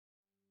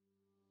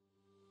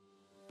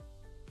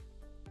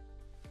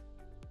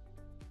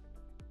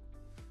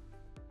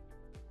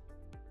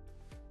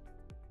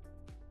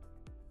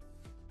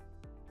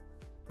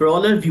For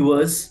all our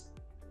viewers,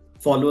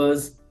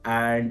 followers,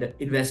 and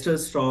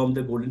investors from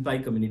the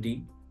GoldenPi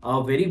community,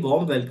 a very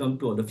warm welcome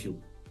to all of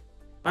you.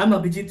 I'm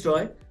Abhijit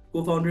Roy,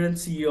 co-founder and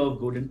CEO of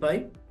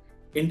GoldenPi,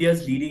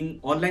 India's leading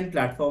online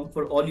platform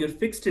for all your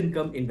fixed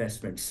income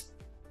investments.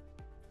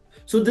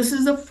 So this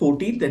is the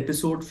 14th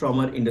episode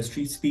from our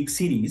Industry Speak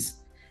series.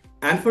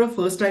 And for our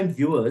first-time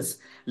viewers,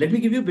 let me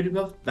give you a bit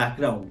of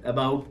background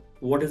about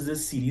what is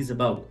this series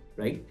about,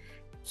 right?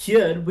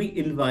 Here we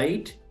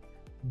invite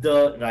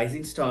the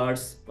rising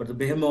stars or the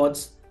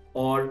behemoths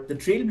or the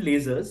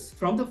trailblazers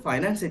from the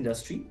finance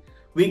industry.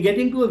 We get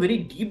into a very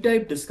deep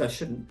dive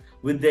discussion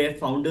with their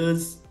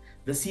founders,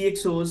 the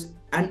CXOs,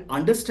 and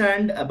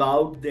understand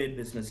about their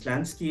business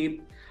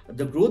landscape,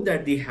 the growth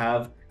that they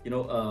have,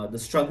 the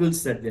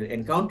struggles that they're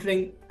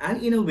encountering,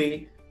 and in a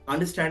way,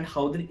 understand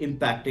how they're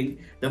impacting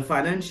the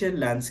financial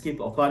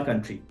landscape of our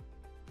country.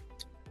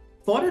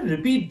 For our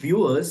repeat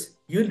viewers,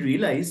 you'll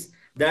realize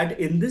that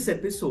in this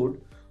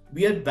episode,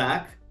 we are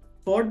back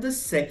for the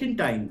second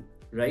time,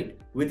 right,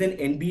 with an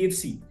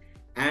NBFC.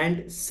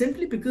 And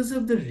simply because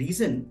of the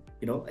reason,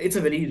 it's a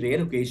very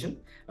rare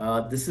occasion.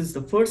 This is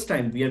the first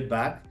time we are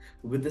back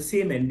with the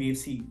same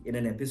NBFC in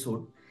an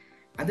episode.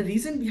 And the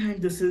reason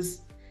behind this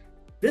is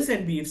this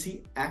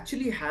NBFC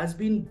actually has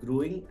been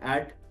growing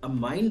at a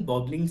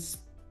mind-boggling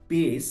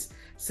pace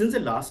since the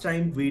last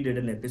time we did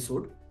an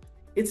episode.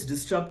 It's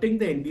disrupting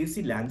the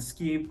NBFC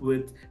landscape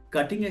with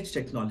cutting-edge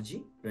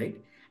technology, right?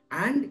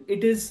 And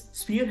it is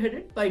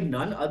spearheaded by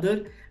none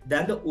other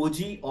than the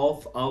OG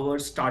of our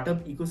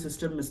startup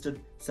ecosystem, Mr.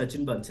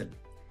 Sachin Bansal.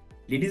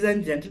 Ladies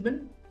and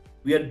gentlemen,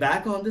 we are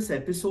back on this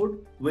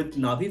episode with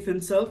Navi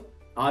Finserv,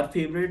 our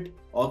favorite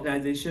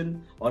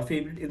organization or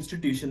favorite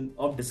institution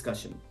of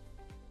discussion.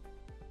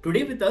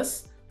 Today with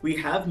us, we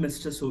have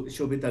Mr.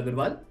 Shobhit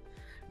Agarwal,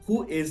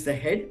 who is the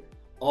head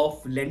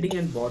of lending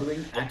and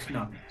borrowing at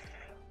Navi.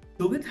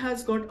 Shobhit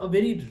has got a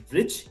very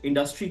rich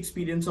industry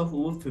experience of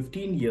over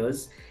 15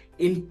 years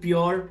in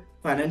pure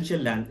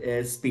financial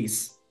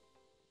space.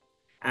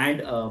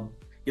 And,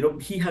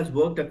 he has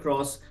worked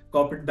across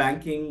corporate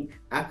banking,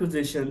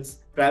 acquisitions,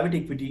 private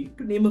equity,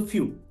 to name a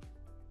few.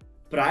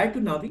 Prior to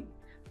Navi,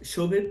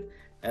 Shobhit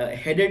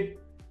headed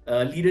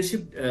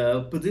leadership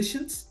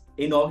positions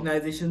in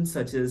organizations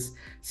such as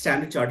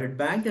Standard Chartered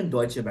Bank and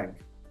Deutsche Bank.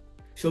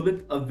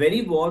 Shobhit, a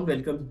very warm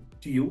welcome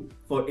to you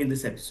in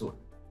this episode.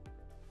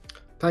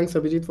 Thanks,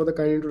 Abhijit, for the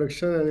kind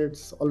introduction, and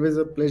it's always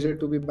a pleasure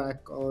to be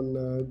back on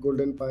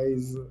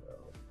GoldenPi's,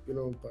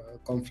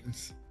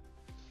 conference.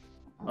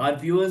 Our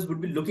viewers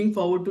would be looking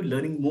forward to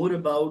learning more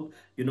about,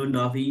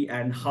 Navi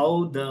and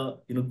how the,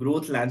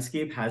 growth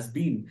landscape has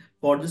been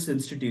for this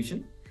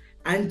institution,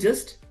 and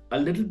just a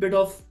little bit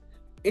of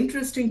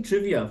interesting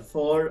trivia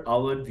for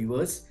our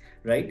viewers,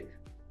 right?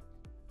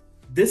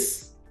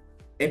 This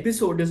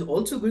episode is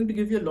also going to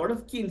give you a lot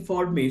of key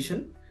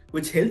information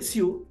which helps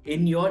you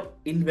in your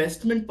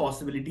investment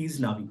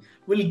possibilities, Navi.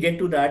 We'll get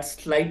to that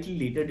slightly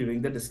later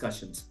during the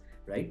discussions,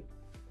 right?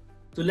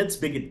 So let's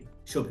begin.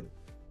 Shobhit.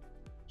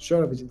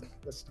 Sure, Abhijit.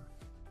 Let's start.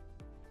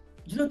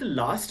 The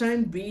last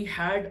time we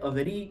had a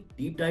very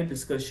deep dive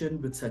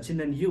discussion with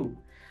Sachin and you,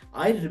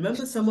 I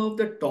remember some of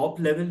the top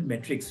level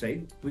metrics,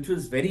 right? Which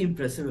was very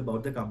impressive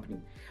about the company.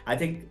 I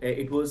think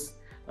it was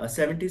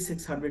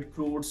 7,600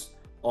 crores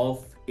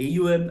of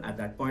AUM at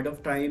that point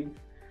of time.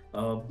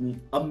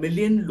 1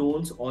 million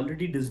loans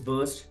already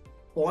disbursed,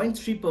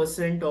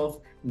 0.3% of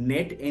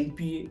net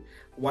NPA,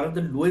 one of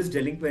the lowest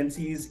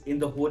delinquencies in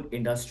the whole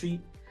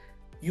industry.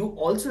 You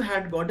also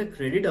had got a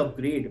credit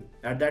upgrade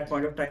at that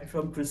point of time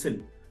from CRISIL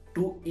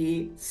to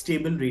a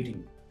stable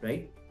rating,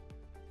 right?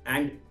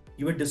 And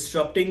you were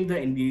disrupting the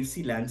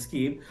NBFC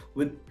landscape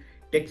with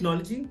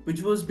technology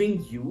which was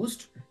being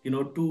used,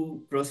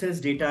 to process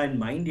data and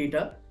mine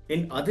data.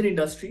 In other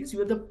industries, you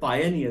were the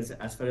pioneers,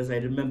 as far as I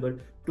remember,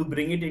 to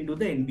bring it into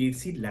the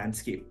NBFC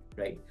landscape,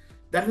 right?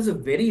 That was a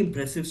very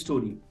impressive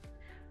story.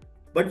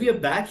 But we are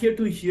back here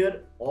to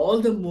hear all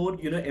the more,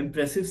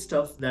 impressive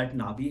stuff that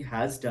Navi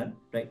has done,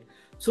 right?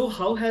 So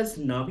how has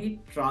Navi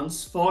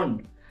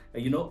transformed,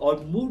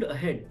 or moved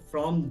ahead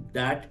from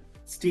that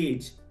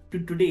stage to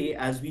today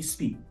as we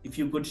speak? If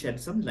you could shed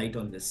some light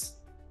on this.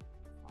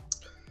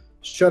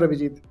 Sure,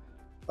 Abhijit.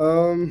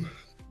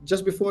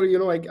 Just before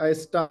I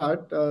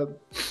start,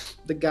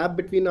 the gap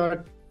between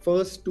our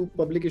first two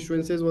public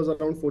issuances was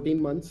around 14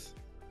 months,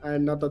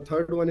 and now the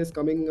third one is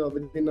coming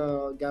within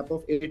a gap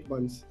of 8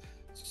 months.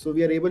 So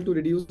we are able to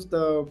reduce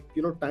the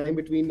time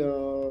between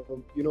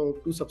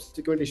two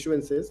subsequent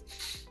issuances,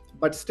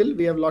 but still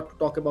we have a lot to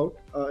talk about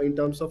in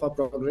terms of our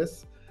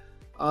progress.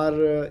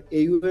 Our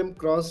AUM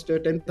crossed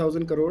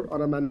 10,000 crore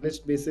on a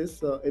managed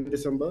basis in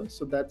December.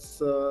 So that's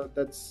a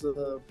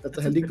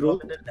healthy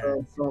growth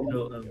from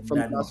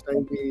the last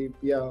time we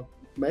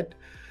met.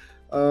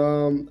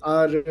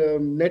 Our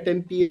net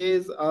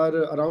NPAs are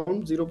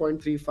around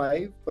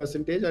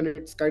 0.35%, and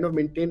it's kind of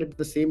maintained at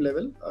the same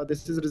level.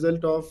 This is a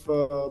result of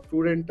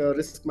prudent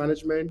risk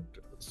management,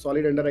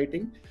 solid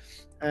underwriting,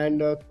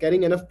 and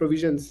carrying enough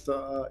provisions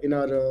in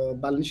our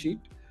balance sheet.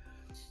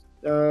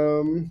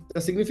 A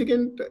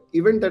significant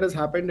event that has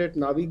happened at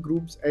Navi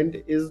Group's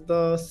end is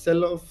the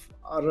sale of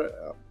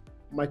our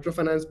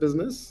microfinance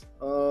business.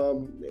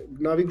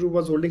 Navi Group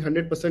was holding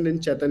 100% in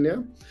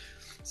Chaitanya.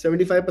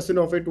 75%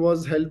 of it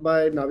was held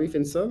by Navi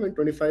Finserv and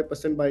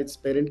 25% by its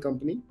parent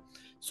company.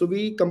 So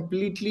we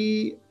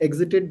completely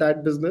exited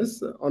that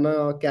business on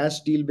a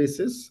cash deal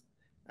basis,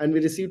 and we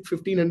received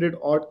 1,500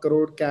 odd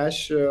crore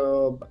cash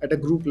at a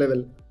group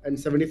level, and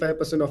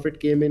 75% of it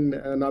came in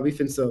Navi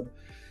Finserv.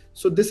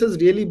 So this has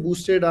really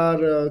boosted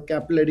our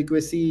capital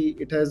adequacy.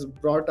 It has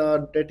brought our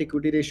debt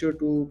equity ratio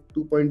to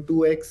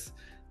 2.2x,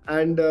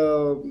 and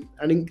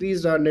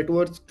increased our net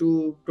worth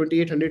to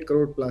 2,800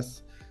 crore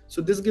plus.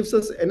 So this gives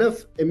us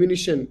enough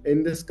ammunition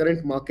in this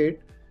current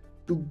market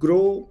to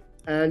grow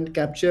and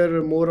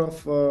capture more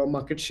of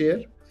market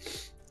share.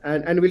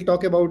 And we'll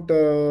talk about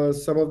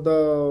some of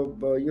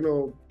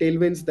the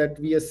tailwinds that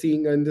we are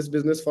seeing in this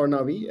business for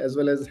Navi, as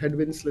well as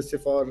headwinds, let's say,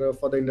 for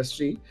the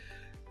industry.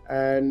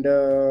 And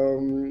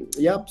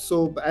yeah,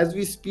 so as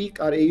we speak,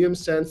 our AUM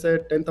stands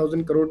at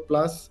 10,000 crore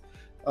plus.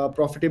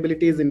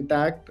 Profitability is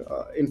intact.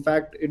 In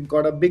fact, it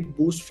got a big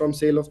boost from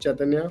sale of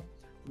Chaitanya.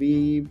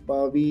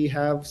 We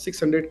have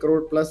 600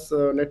 crore plus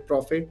net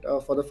profit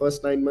for the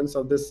first 9 months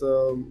of this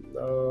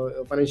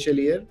financial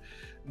year.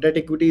 Debt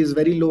equity is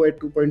very low at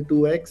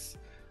 2.2x,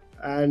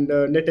 and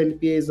net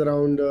NPA is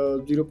around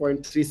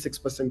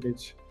 0.36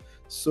 percentage.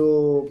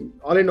 So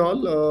all in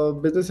all,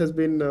 business has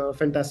been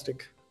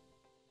fantastic.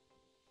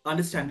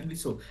 Understandably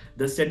so.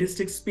 The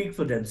statistics speak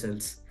for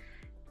themselves.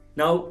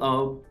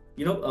 Now,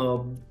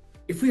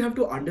 if we have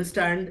to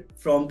understand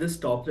from this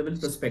top level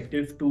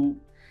perspective to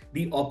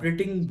the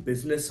operating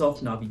business of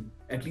Navi,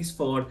 at least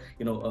for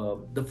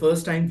the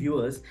first time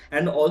viewers,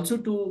 and also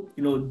to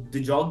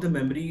jog the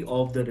memory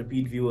of the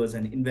repeat viewers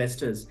and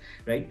investors,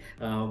 right?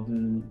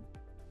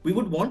 We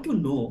would want to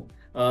know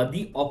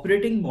the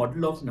operating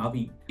model of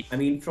Navi. I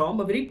mean, from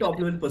a very top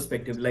level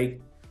perspective,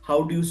 like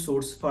how do you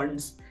source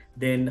funds?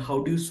 Then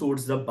how do you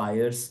source the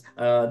buyers,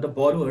 the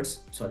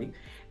borrowers, sorry,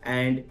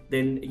 and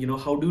then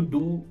how do you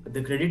do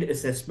the credit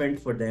assessment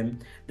for them,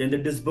 then the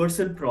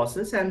disbursal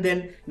process, and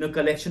then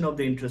collection of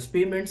the interest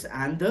payments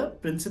and the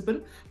principal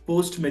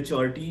post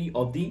maturity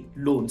of the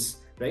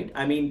loans, right?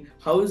 I mean,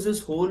 how is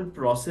this whole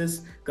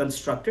process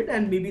constructed,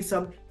 and maybe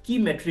some key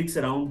metrics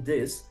around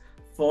this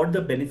for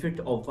the benefit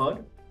of our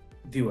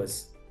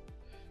viewers.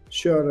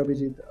 Sure,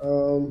 Abhijit.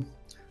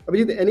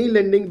 Abhijit, any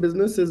lending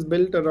business is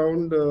built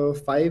around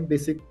five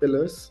basic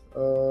pillars.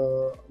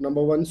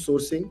 Number one,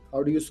 sourcing.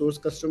 How do you source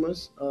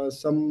customers?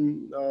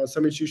 Some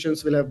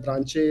institutions will have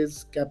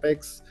branches,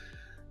 capex,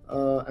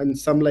 and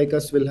some like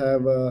us will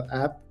have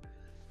app.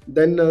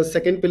 Then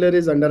second pillar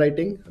is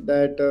underwriting.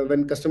 That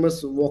when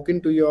customers walk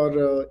into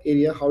your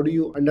area, how do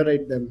you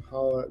underwrite them?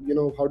 How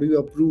do you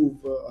approve?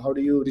 How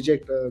do you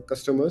reject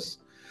customers?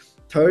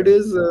 Third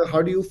is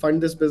how do you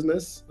fund this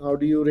business? How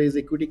do you raise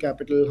equity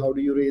capital? How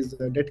do you raise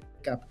debt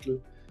capital?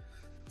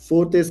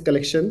 Fourth is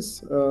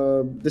collections.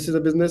 This is a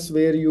business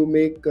where you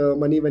make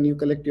money when you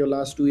collect your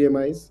last two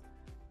EMIs,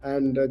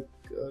 and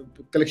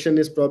collection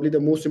is probably the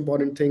most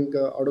important thing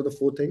out of the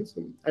four things.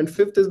 And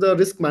fifth is the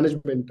risk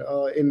management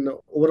in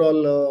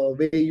overall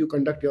way you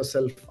conduct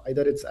yourself.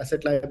 Either it's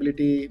asset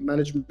liability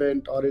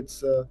management, or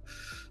it's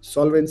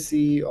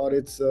solvency, or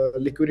it's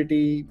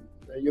liquidity,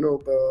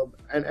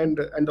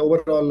 and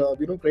overall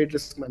credit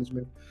risk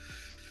management.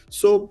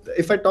 So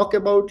if I talk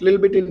about a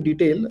little bit in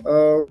detail,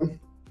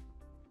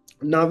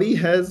 Navi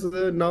has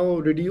now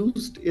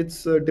reduced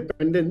its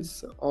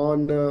dependence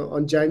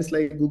on giants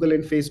like Google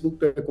and Facebook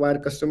to acquire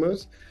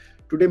customers.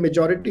 Today,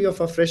 majority of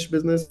our fresh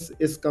business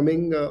is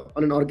coming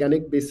on an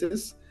organic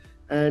basis,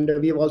 and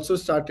we have also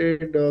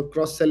started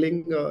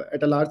cross-selling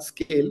at a large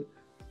scale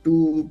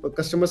to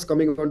customers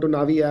coming onto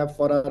Navi app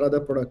for our other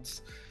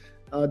products.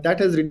 That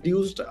has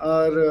reduced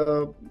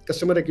our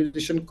customer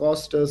acquisition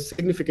cost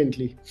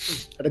significantly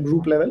at a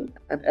group level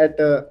and at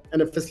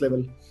NFS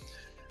level.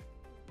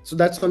 So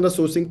that's on the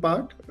sourcing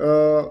part.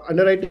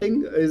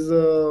 Underwriting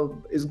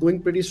is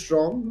going pretty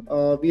strong.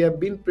 We have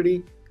been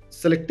pretty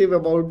selective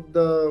about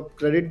the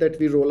credit that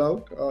we roll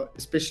out,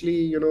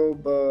 especially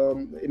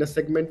in a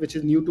segment which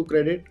is new to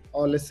credit,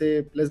 or let's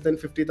say less than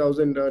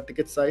 50,000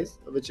 ticket size,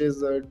 which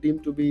is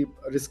deemed to be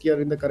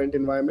riskier in the current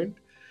environment.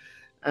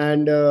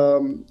 And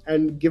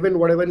given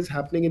whatever is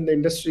happening in the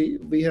industry,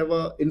 we have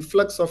an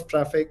influx of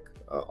traffic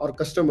or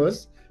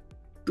customers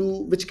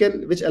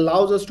which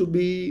allows us to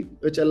be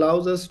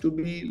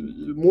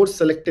more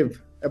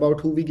selective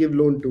about who we give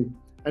loan to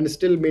and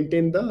still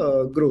maintain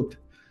the growth.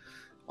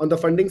 On the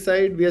funding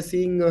side, we are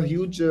seeing a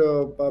huge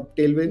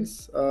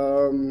tailwinds.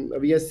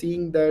 We are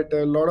seeing that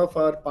a lot of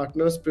our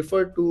partners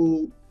prefer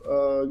to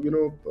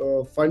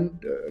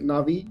fund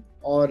Navi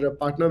or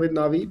partner with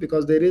Navi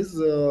because there is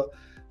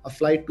a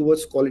flight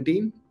towards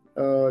quality.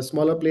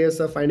 Smaller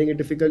players are finding it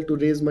difficult to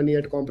raise money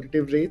at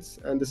competitive rates,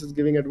 and this is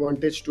giving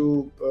advantage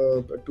to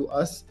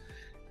us.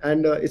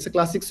 And it's a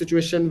classic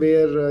situation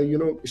where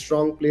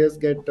strong players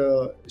get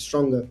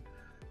stronger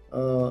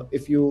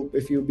if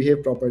you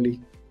behave properly.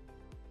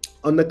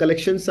 On the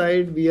collection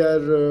side, we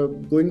are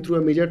going through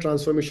a major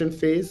transformation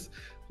phase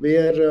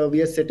where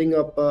we are setting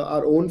up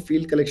our own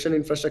field collection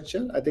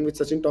infrastructure. I think which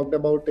Sachin talked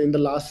about in the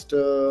last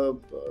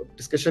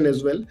discussion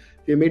as well.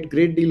 We made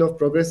great deal of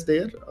progress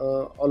there.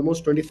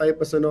 Almost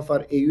 25% of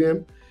our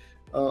AUM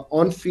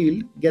on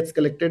field gets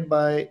collected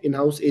by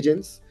in-house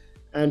agents,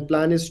 and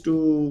plan is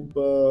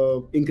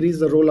to increase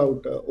the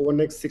rollout over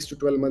next 6 to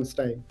 12 months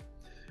time.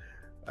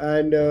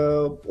 And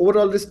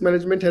overall risk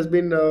management has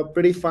been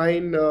pretty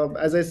fine.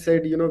 As I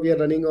said, we are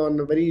running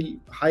on very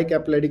high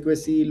capital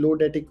adequacy, low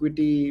debt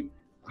equity,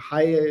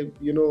 high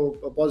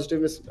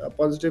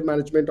positive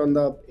management on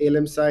the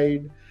ALM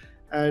side,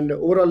 and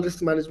overall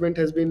risk management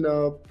has been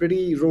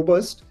pretty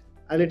robust.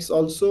 And it's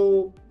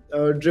also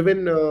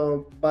driven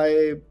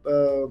by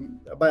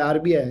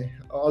RBI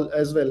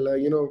as well,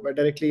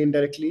 directly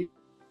indirectly,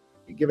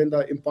 given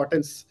the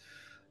importance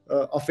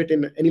of it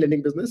in any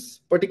lending business,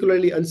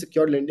 particularly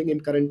unsecured lending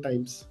in current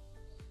times.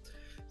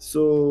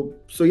 So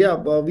yeah,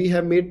 we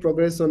have made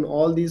progress on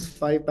all these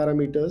 5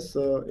 parameters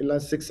in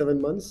last 6-7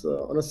 months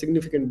on a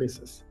significant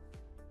basis.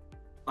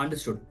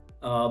 Understood.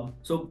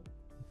 So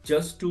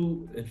just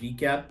to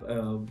recap,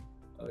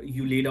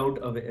 you laid out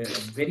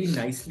very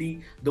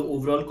nicely the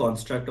overall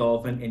construct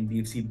of an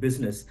NBFC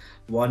business.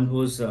 One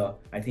was,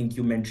 I think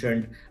you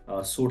mentioned,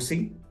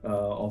 sourcing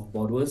of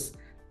borrowers,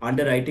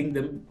 underwriting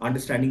them,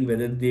 understanding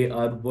whether they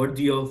are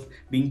worthy of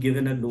being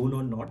given a loan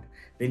or not.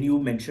 Then you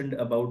mentioned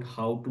about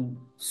how to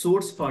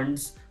source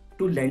funds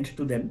to lend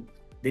to them.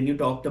 Then you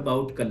talked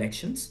about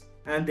collections,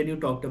 and then you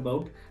talked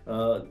about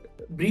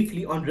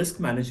briefly on risk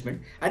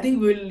management. I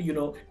think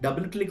we'll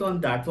double click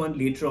on that one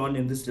later on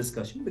in this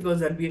discussion,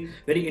 because that'll be a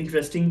very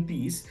interesting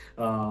piece,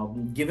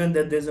 given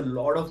that there's a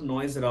lot of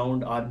noise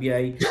around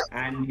RBI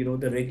and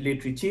the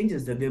regulatory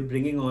changes that they're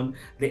bringing on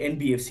the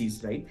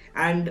NBFCs, right?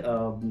 And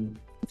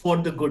for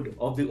the good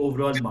of the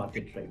overall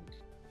market, right?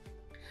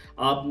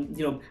 um,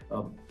 you know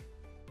uh,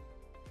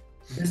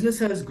 Business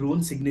has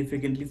grown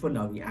significantly for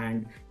Navi,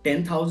 and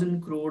 10,000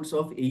 crores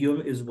of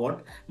AUM is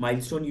what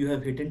milestone you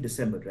have hit in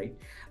December, right?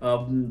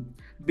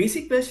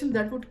 Basic question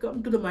that would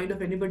come to the mind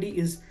of anybody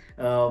is,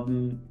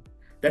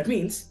 that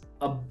means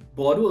a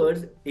borrower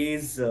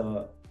is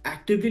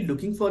actively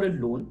looking for a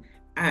loan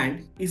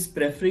and is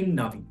preferring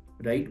Navi,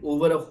 right,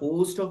 over a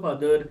host of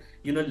other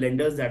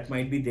lenders that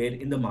might be there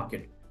in the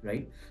market,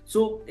 right?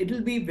 So it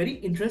will be very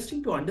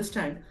interesting to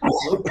understand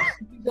what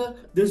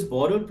this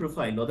borrower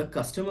profile or the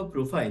customer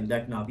profile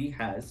that Navi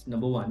has,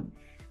 number one,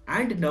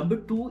 and number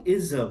two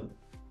is,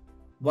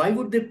 why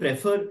would they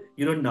prefer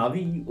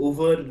Navi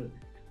over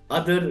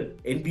other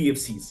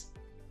NBFCs?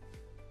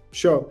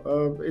 Sure.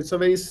 It's a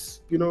very,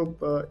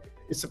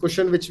 it's a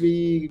question which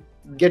we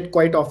get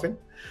quite often.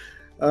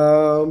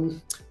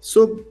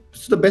 So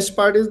the best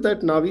part is that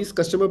Navi's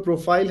customer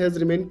profile has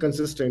remained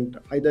consistent.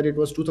 Either it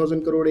was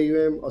 2,000 crore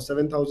AUM or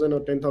 7,000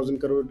 or 10,000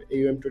 crore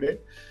AUM today.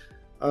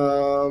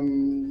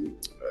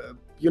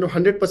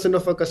 100%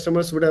 of our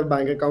customers would have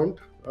bank account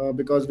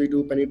because we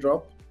do penny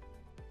drop,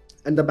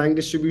 and the bank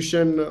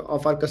distribution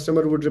of our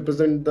customer would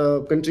represent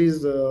the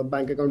country's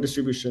bank account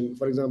distribution.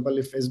 For example,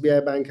 if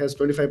SBI Bank has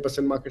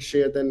 25% market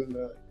share, then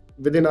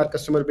within our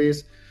customer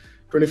base,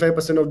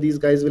 25% of these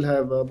guys will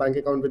have a bank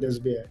account with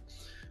SBI.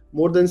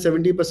 More than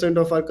 70%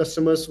 of our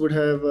customers would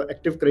have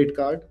active credit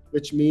card,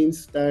 which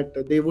means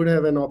that they would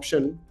have an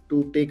option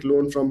to take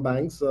loan from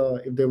banks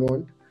if they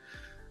want.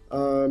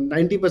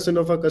 90%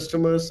 of our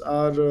customers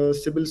are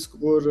CIBIL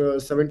score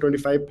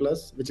 725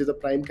 plus, which is a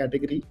prime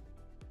category.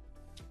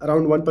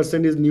 Around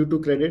 1% is new to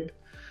credit,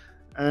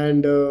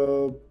 and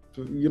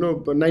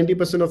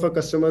 90% of our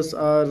customers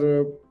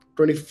are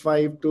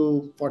 25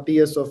 to 40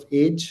 years of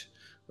age,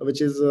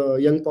 which is a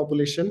young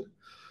population.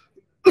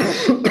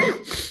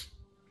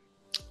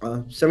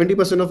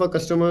 70% of our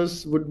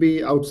customers would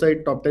be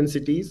outside top 10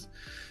 cities.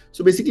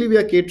 So basically, we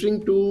are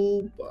catering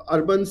to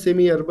urban,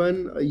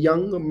 semi-urban,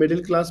 young,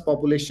 middle-class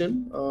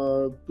population.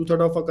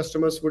 Two-thirds of our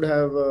customers would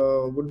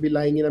be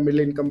lying in a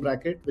middle income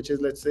bracket, which is,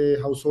 let's say,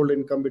 household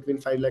income between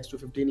 5 lakhs to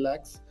 15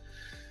 lakhs.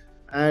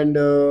 And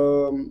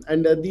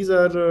these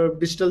are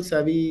digital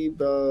savvy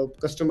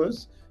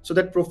customers. So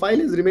that profile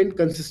has remained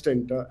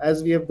consistent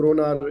as we have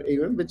grown our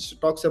AUM, which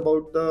talks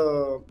about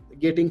the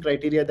gating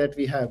criteria that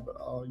we have,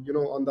 on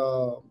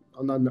the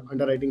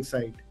underwriting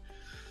side.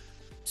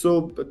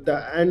 So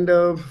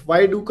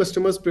why do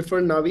customers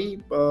prefer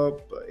Navi?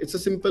 It's a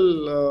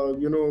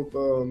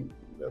simple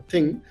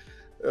thing.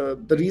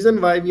 The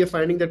reason why we are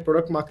finding that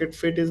product market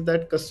fit is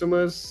that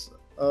customers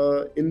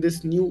in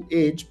this new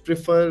age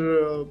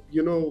prefer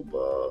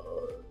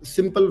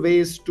simple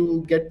ways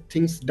to get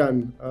things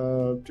done.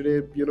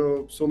 Today,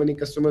 so many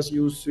customers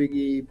use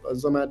Swiggy,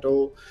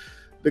 Zomato,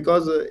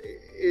 because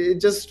it's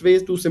just way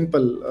too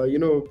simple,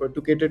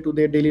 to cater to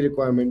their daily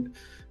requirement.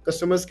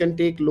 Customers can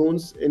take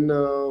loans in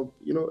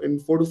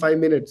 4 to 5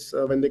 minutes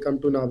when they come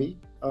to Navi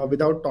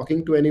without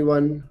talking to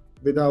anyone,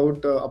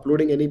 without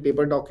uploading any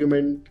paper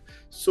document.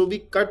 So we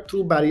cut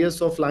through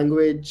barriers of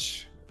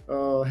language,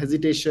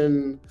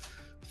 hesitation,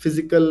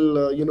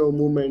 physical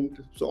movement.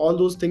 So all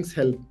those things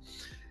help.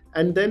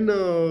 And then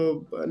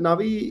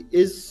Navi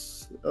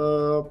is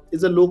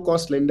a low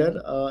cost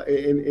lender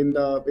in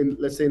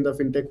let's say in the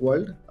fintech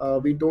world.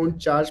 We don't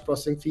charge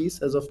processing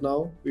fees as of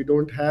now. We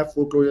don't have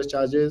foreclosure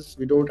charges.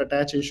 We don't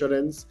attach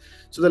insurance.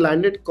 So the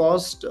landed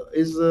cost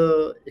is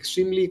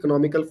extremely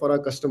economical for our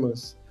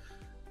customers.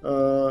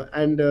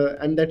 And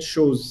that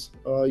shows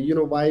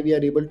why we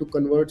are able to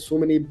convert so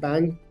many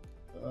bank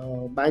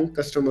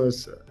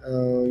customers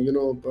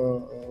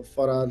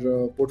for our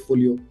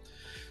portfolio.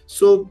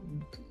 So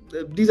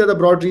these are the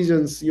broad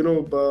reasons,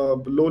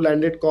 low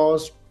landed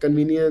cost,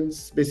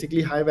 convenience,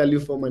 basically high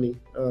value for money,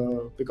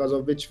 because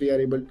of which we are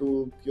able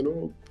to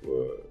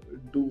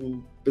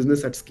do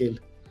business at scale.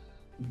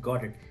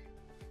 Got it.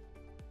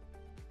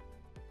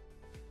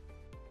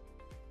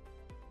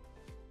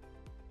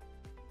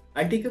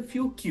 I'll take a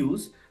few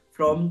cues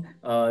from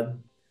the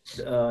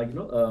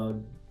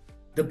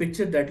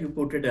picture that you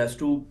put it as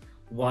to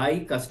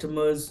why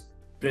customers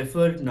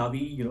prefer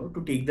Navi,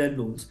 to take their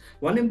loans.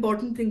 One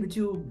important thing which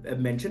you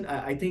mentioned,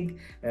 I think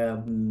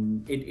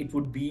it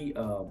would be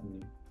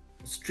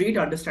straight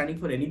understanding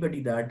for anybody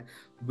that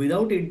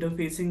without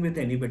interfacing with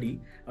anybody,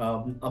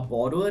 a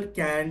borrower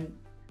can,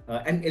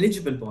 an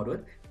eligible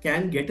borrower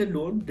can get a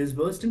loan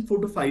disbursed in 4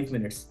 to 5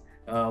 minutes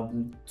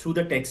through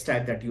the tech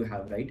stack that you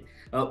have, right?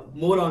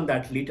 More on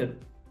that later.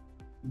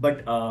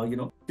 But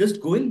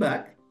just going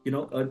back,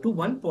 to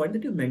one point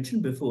that you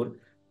mentioned before,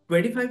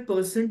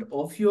 25%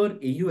 of your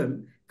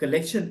AUM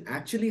collection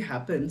actually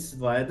happens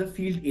via the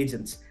field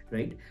agents,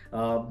 right?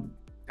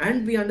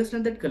 And we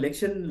understand that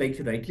collection, like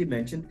you rightly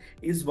mentioned,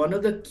 is one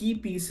of the key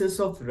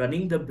pieces of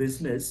running the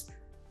business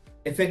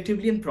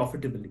effectively and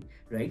profitably,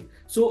 right?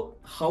 So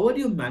how are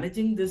you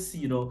managing this,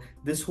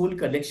 this whole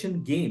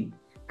collection game?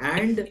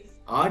 And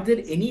are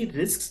there any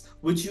risks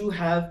which you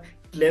have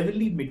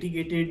cleverly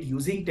mitigated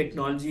using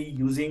technology,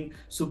 using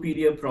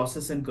superior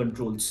process and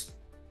controls?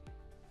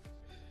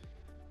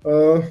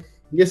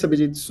 Yes,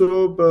 Abhijit.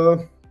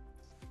 So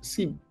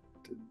see,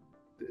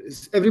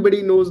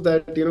 everybody knows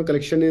that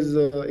collection is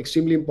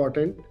extremely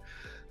important.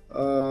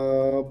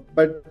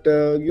 But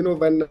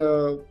when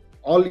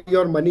all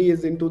your money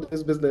is into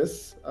this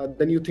business,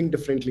 then you think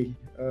differently,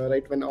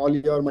 right? When all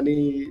your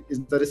money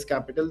is the risk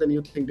capital, then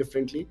you think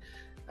differently,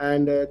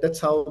 and that's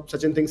how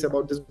Sachin thinks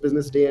about this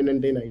business day in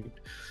and day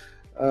night.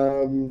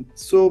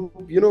 So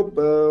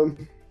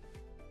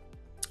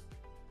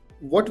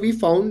what we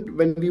found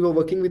when we were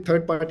working with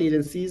third party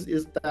agencies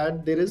is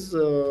that there is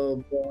there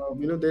were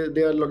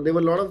a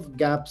lot of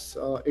gaps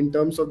in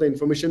terms of the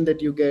information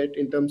that you get,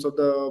 in terms of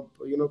the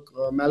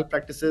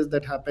malpractices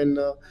that happen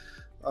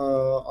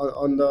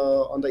on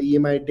the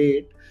EMI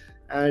date.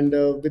 And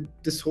with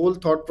this whole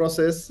thought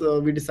process,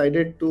 we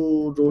decided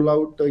to roll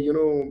out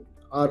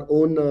our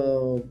own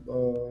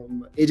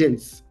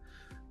agents,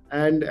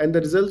 and the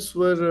results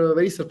were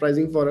very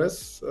surprising for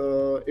us.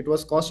 It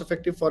was cost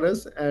effective for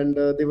us, and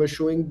they were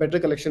showing better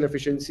collection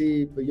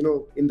efficiency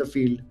in the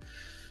field.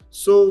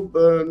 So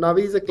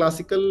Navi is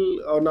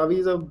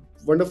a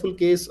wonderful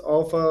case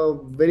of a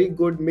very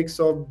good mix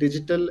of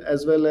digital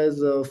as well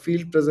as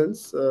field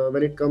presence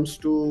when it comes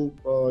to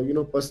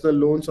personal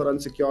loans or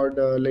unsecured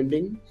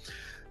lending.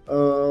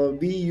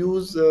 We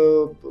use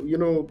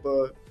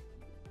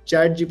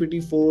Chat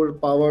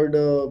GPT-4 powered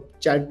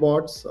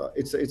chatbots.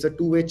 It's a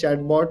two-way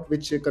chatbot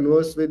which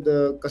converses with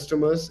the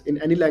customers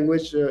in any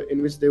language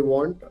in which they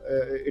want.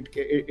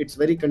 It's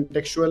very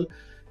contextual.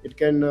 It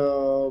can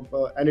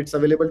and it's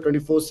available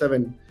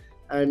 24/7.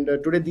 And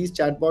today these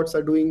chatbots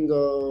are doing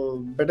a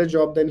better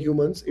job than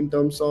humans in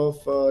terms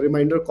of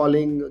reminder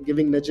calling,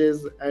 giving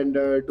nudges, and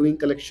doing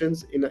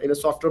collections in a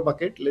software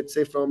bucket. Let's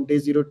say from day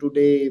 0 to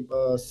day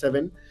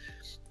 7.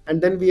 And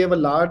then we have a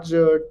large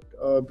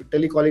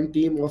telecalling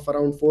team of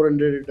around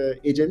 400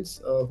 agents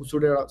who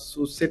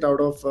sit out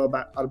of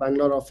our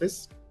Bangalore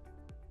office,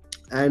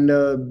 and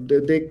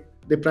they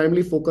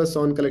primarily focus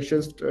on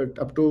collections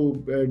up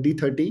to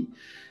D30,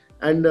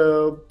 and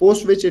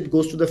post which it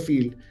goes to the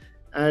field.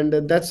 And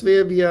that's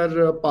where we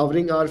are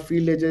powering our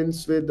field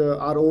agents with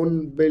our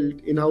own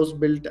in-house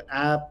built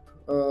app,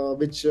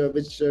 which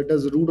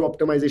does route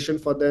optimization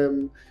for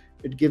them.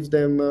 It gives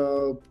them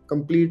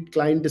complete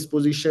client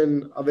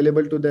disposition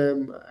available to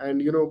them,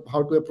 and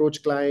how to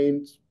approach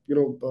clients.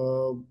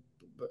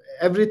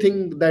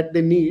 Everything that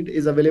they need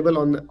is available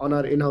on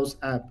our in-house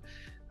app.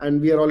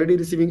 And we are already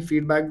receiving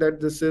feedback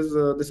that this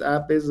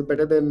app is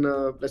better than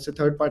let's say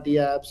third party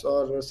apps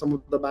or some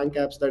of the bank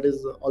apps that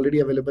is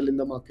already available in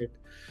the market.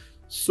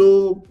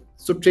 So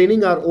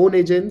training our own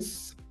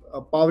agents,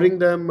 powering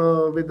them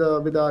with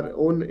our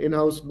own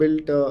in-house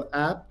built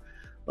app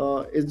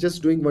is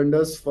just doing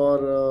wonders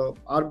for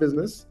our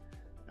business.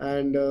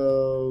 And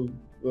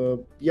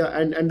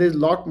and there's a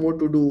lot more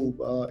to do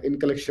in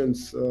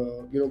collections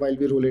while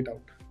we roll it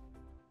out.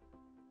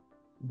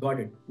 Got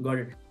it. Got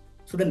it.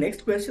 So the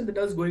next question that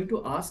I was going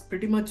to ask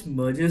pretty much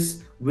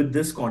merges with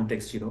this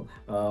context.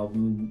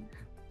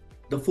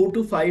 the 4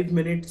 to 5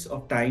 minutes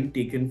of time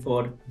taken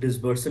for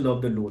disbursal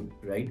of the loan,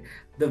 right?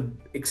 The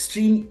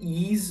extreme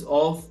ease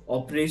of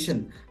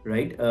operation,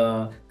 right?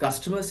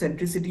 Customer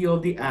centricity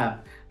of the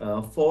app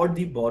for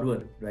the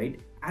borrower, right?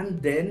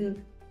 And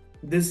then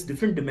this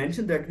different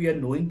dimension that we are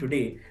knowing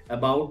today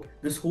about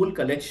this whole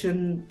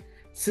collection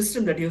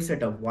system that you have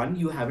set up. One,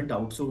 you haven't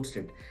outsourced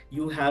it,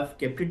 you have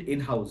kept it in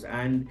house,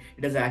 and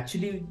it has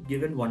actually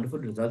given wonderful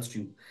results to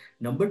you.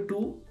 Number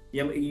two,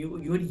 yeah,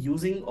 you are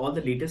using all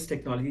the latest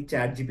technology,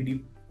 chat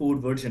gpt 4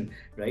 version,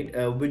 right?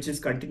 Which is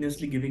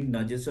continuously giving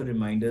nudges or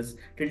reminders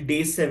till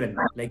day 7,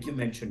 like you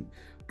mentioned,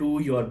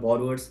 to your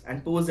borrowers,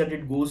 and post that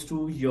it goes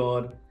to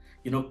your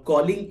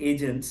calling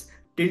agents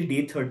till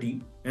day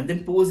 30, and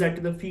then post that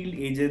to the field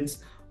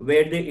agents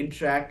where they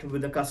interact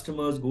with the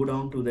customers, go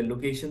down to their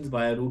locations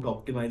via route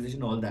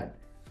optimization, all that.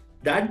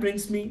 That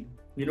brings me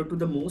to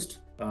the most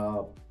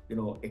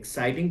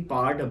exciting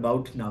part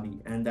about Navi,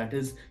 and that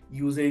is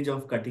usage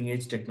of cutting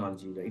edge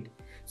technology, right?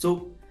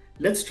 So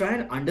let's try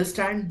and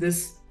understand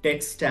this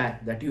tech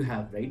stack that you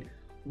have, right?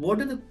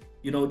 What are the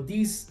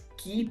these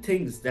key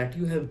things that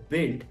you have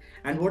built,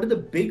 and what are the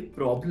big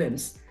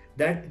problems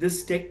that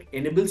this tech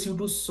enables you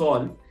to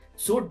solve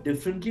so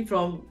differently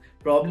from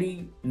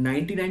probably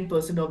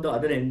 99% of the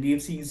other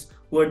NBFCs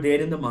who are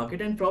there in the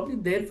market and probably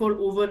there for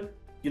over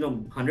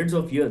hundreds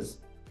of years?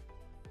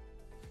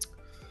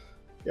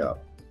 Yeah,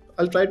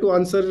 I'll try to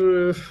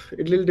answer it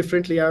a little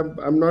differently.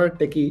 I'm not a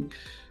techie,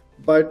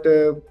 but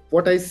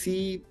what I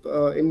see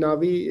in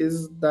Navi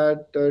is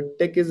that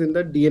tech is in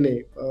the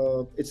DNA.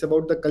 It's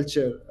about the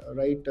culture,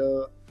 right?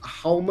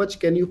 How much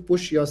can you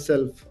push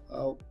yourself,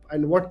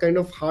 and what kind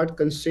of hard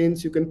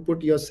constraints you can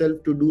put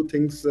yourself to do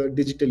things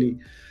digitally?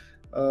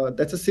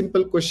 That's a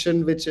simple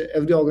question which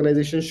every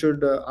organization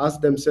should ask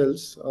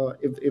themselves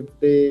if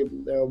they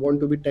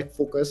want to be tech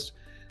focused.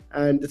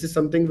 And this is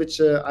something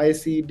which I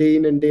see day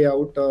in and day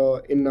out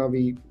in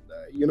Navi.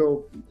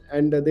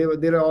 And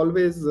there are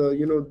always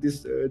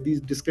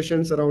these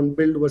discussions around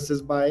build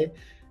versus buy,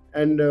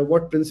 and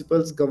what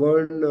principles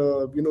govern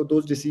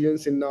those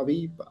decisions in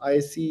Navi. I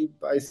see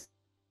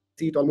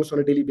it almost on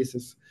a daily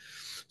basis.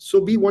 So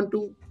we want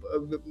to.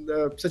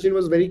 Sachin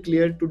was very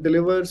clear, to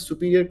deliver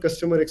superior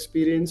customer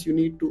experience, you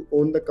need to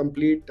own the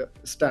complete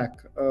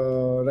stack,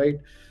 right?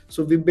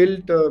 So we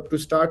built to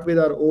start with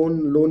our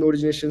own loan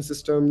origination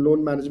system,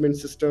 loan management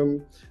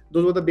system.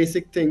 Those were the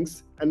basic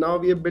things, and now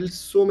we have built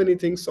so many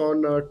things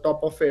on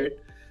top of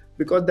it,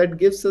 because that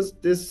gives us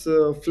this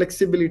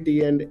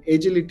flexibility and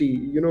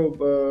agility,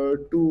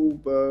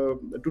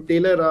 to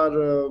tailor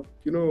our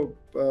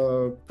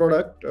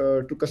product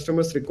to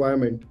customers'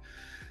 requirement,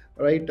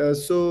 right?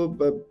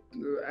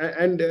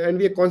 And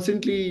we are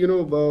constantly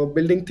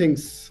building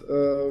things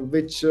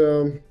which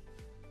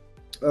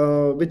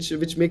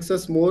makes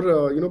us more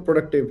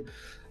productive.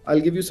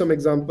 I'll give you some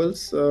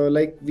examples.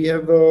 Like we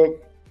have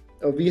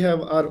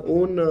our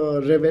own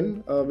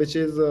Reven, which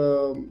is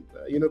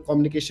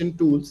communication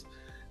tools,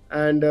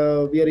 and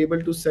we are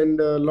able to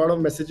send a lot of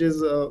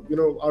messages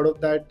out of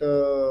that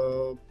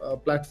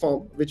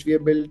platform, which we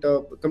have built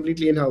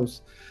completely in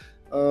house.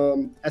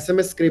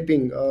 SMS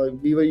scraping,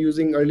 we were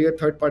using earlier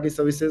third party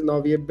services. Now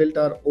we have built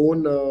our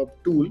own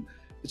tool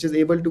which is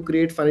able to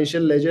create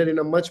financial ledger in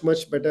a much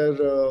better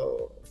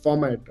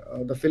format.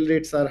 The fill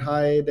rates are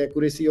high, the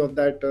accuracy of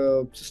that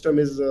system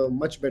is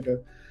much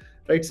better,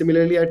 right?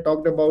 Similarly, I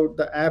talked about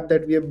the app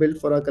that we have built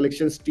for our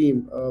collections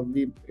team.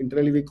 We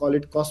internally we call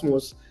it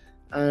Cosmos,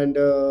 and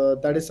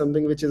that is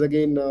something which is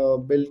again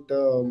built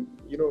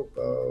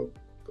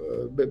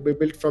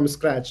from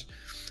scratch.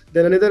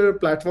 Then another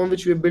platform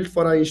which we built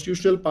for our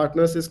institutional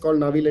partners is called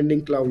Navi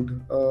Lending Cloud.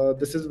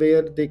 This is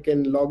where they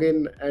can log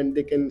in and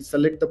they can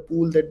select the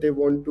pool that they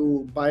want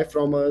to buy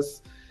from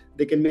us.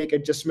 They can make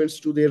adjustments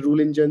to their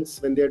rule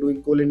engines when they are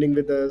doing co-lending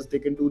with us. They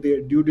can do their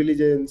due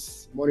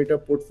diligence, monitor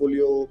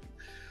portfolio,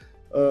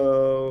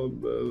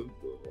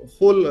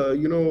 whole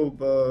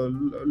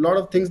lot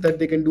of things that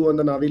they can do on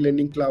the Navi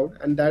Lending Cloud,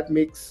 and that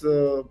makes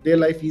their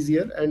life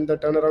easier and the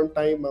turnaround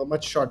time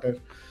much shorter.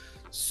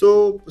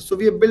 So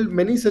we have built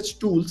many such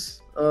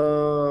tools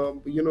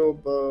within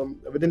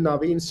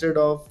Navi instead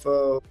of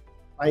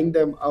buying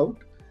them out,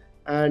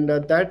 and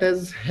that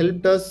has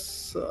helped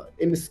us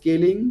in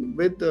scaling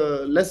with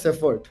less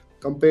effort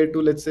compared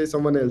to, let's say,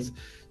 someone else.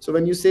 So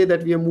when you say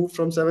that we have moved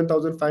from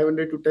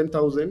 7,500 to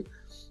 10,000,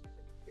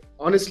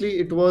 honestly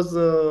it was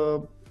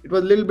a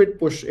little bit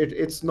push.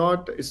 It's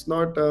not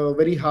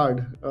very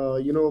hard,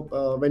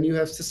 when you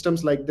have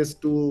systems like this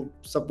to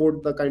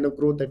support the kind of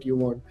growth that you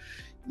want.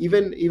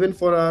 Even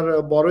for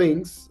our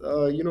borrowings,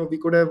 we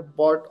could have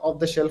bought off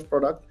the shelf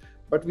product,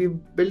 but we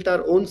built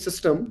our own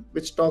system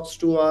which talks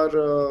to our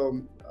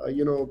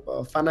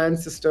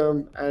finance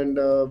system, and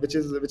which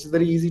is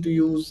very easy to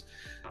use.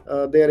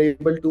 They are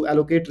able to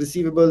allocate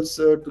receivables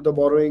to the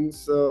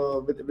borrowings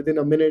within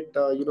a minute,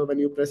 when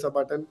you press a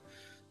button.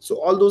 So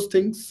all those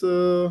things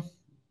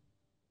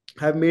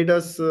have made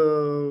us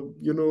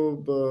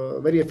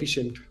very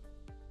efficient.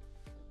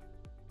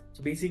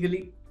 So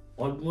basically,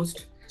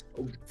 almost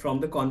from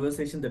the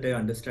conversation that I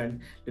understand,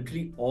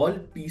 literally all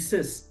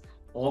pieces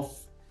of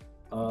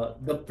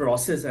the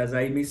process, as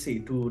I may say,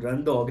 to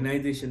run the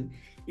organization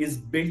is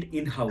built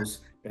in house,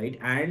 right?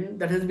 And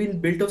that has been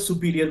built of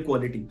superior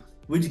quality,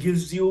 which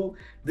gives you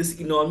this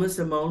enormous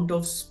amount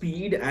of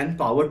speed and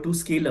power to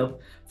scale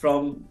up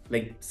from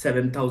like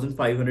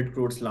 7,500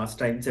 crores last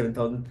time,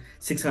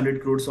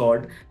 7,600 crores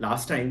odd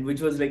last time,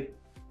 which was like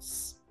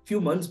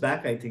few months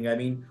back, I think. I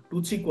mean,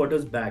 2-3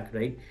 quarters back,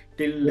 right?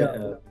 Till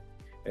Yeah,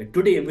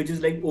 today, which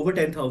is like over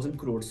 10,000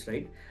 crores,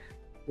 right?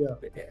 yeah.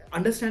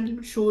 Understanding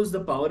it shows the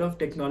power of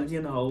technology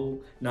and how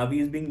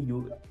Navi is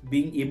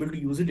being able to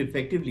use it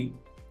effectively,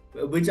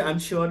 which I'm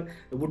sure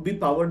would be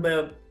powered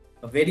by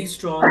a very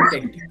strong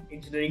tech team,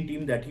 engineering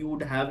team that you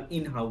would have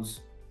in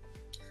house.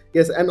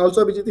 Yes, and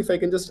also Abhijit, if I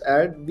can just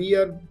add, we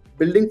are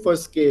building for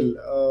scale.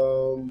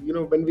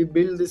 When we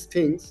build these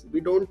things, we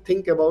don't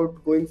think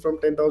about going from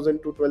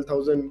 10,000 to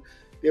 12,000.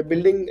 We are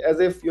building as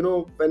if,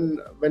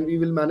 when we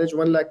will manage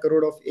 1 lakh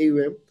crore of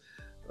AUM,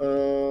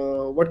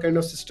 what kind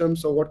of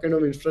systems or what kind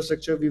of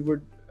infrastructure we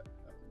would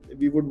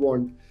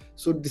want.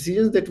 So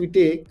decisions that we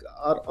take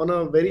are on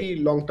a very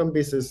long term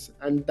basis,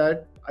 and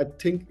that I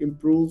think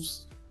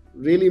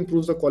really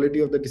improves the quality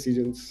of the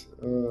decisions.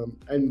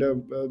 And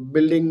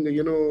building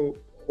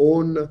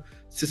own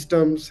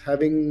systems,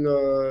 having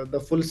the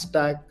full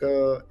stack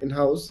in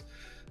house,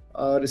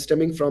 are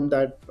stemming from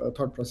that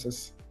thought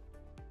process.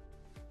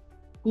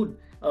 Cool.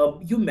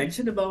 You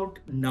mentioned about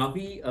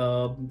Navi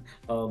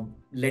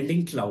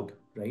lending cloud,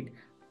 right?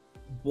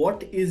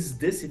 What is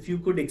this? If you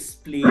could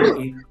explain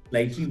in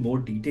slightly more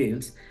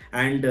details,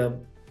 and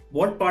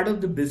what part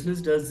of the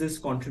business does this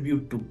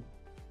contribute to?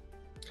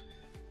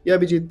 Yeah,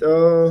 Bijit.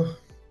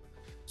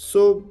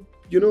 So,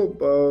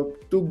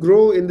 to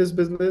grow in this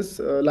business,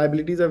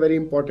 liabilities are very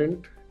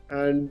important,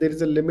 and there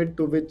is a limit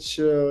to which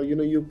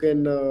you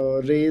can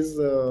raise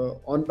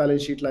on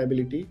balance sheet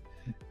liability,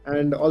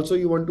 and also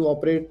you want to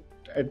operate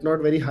at not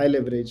very high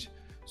leverage.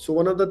 So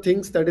one of the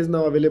things that is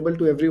now available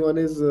to everyone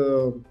is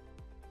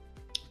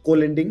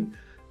co-lending,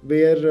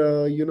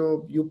 where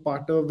you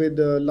partner with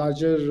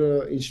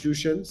larger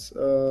institutions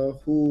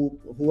who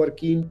are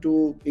keen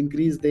to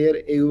increase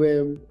their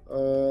AUM,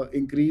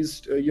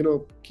 increased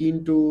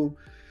keen to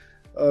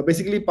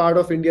basically part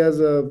of India's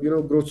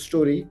growth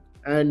story.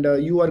 And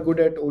you are good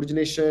at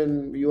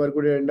origination, you are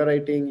good at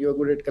underwriting, you are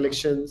good at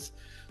collections.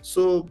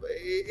 So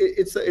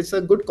it's a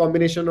good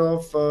combination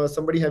of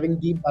somebody having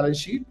deep balance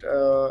sheet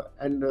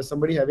and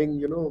somebody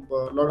having a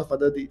lot of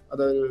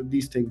other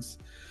these things.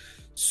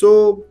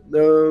 So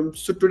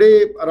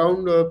today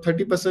around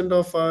 30%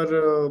 of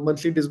our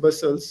monthly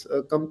disbursals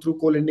come through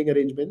co-lending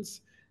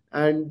arrangements,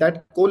 and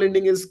that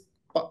co-lending is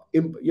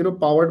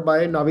powered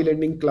by Navi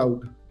Lending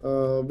Cloud,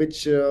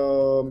 which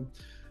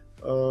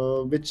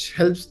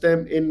helps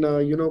them in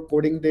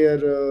coding their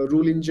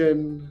rule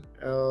engine,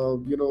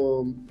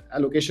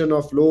 allocation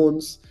of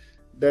loans,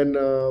 then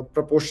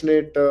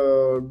proportionate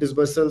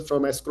dispersal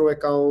from escrow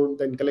account,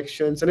 then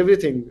collections and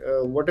everything,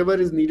 whatever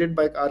is needed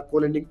by our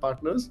co-lending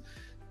partners,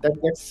 that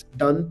gets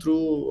done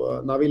through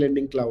Navi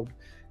Lending Cloud.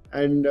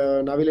 And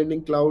Navi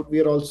Lending Cloud,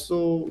 we are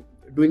also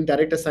doing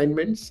direct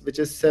assignments, which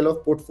is sell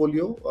of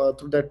portfolio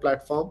through that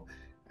platform.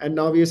 And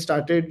now we have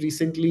started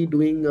recently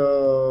doing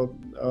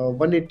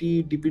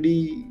 180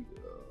 DPD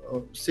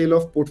sale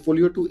of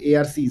portfolio to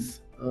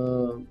ARCs,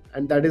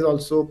 and that is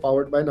also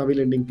powered by Navi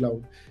Lending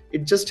Cloud.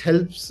 It just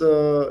helps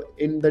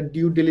in the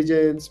due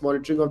diligence,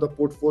 monitoring of the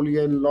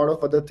portfolio, and a lot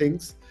of other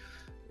things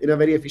in a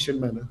very efficient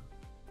manner.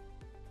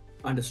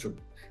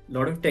 Understood. A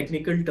lot of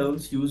technical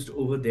terms used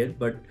over there,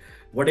 but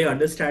what I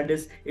understand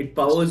is it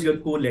powers your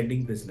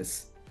co-lending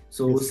business.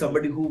 So Yes,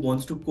 somebody who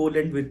wants to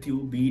co-lend with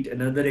you, be it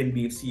another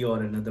NBFC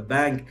or another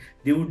bank,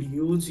 they would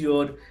use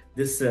your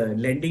this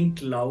lending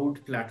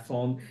cloud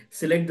platform,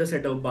 select the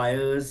set of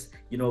buyers,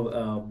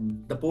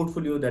 the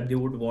portfolio that they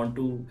would want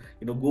to,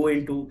 go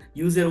into,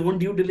 use their own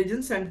due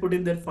diligence and put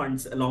in their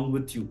funds along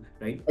with you,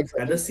 right? At the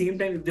exactly. same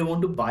time, if they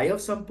want to buy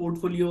off some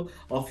portfolio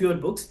of your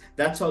books,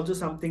 that's also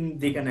something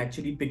they can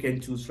actually pick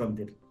and choose from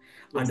there.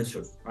 Yes.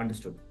 Understood.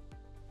 Understood.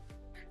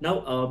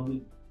 Now,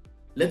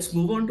 let's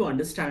move on to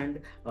understand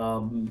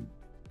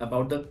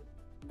about the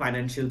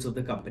financials of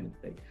the company,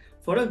 right?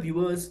 For our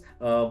viewers,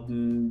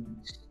 can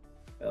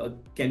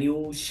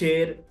you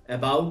share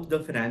about the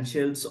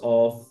financials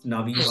of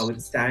Navi, how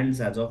it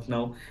stands as of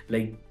now?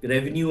 Like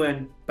revenue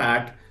and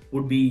PAT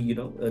would be,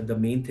 the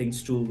main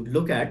things to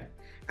look at.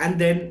 And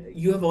then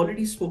you have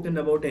already spoken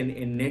about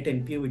an net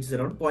NPA, which is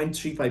around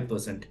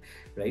 0.35%,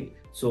 right?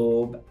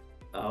 So,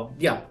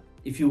 yeah,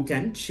 if you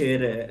can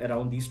share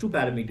around these two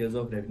parameters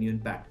of revenue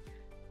and PAT.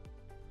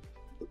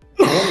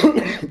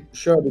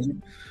 Sure,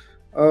 Abhijit.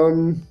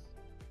 Um,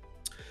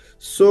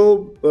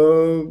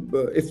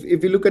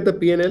 if we look at the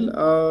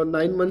P&L,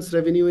 9 months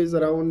revenue is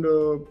around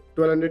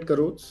 1,200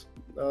 crores.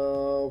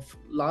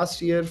 Last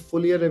year,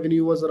 full year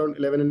revenue was around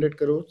 1,100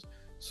 crores.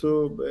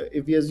 So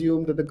if we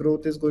assume that the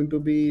growth is going to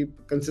be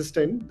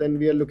consistent, then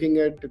we are looking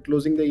at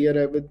closing the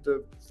year with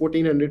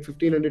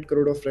 1,400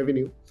 crore of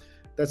revenue.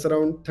 That's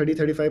around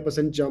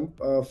 30-35% jump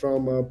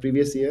from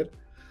previous year.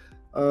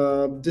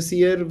 This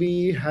year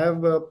we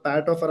have a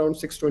PAT of around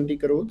 620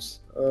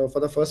 crores for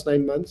the first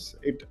 9 months.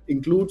 It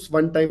includes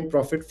one-time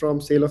profit from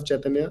sale of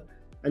Chaitanya,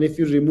 and if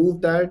you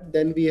remove that,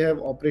 then we have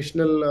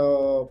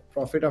operational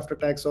profit after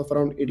tax of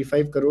around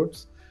 85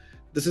 crores.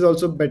 This is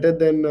also better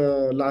than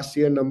last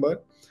year number,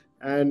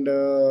 and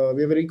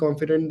we are very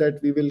confident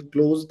that we will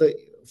close the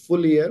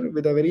full year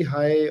with a very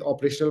high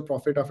operational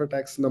profit after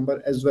tax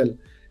number as well.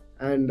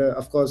 And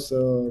of course,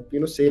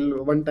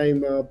 sale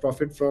one-time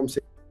profit from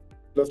sale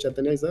of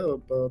Chaitanya is a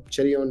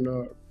cherry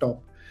on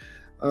top.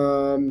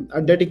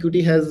 Our debt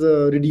equity has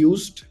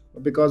reduced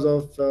because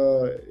of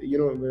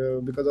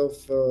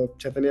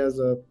Chaitanya's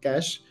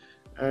cash,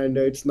 and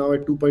it's now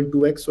at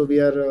 2.2x. So we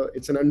are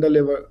it's an under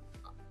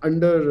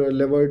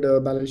levered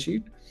balance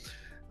sheet.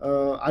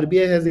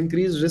 RBI has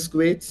increased risk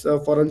weights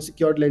for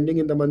unsecured lending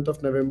in the month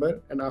of November,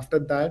 and after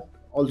that,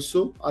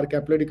 also our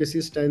capital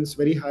adequacy stands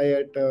very high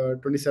at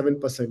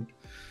 27%.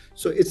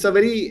 So it's a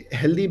very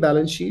healthy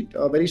balance sheet,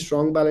 a very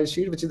strong balance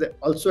sheet, which is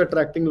also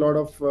attracting a lot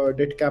of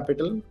debt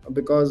capital,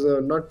 because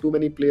not too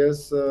many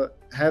players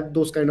have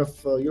those kind of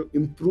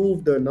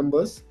improved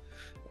numbers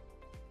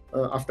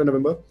after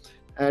November.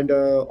 And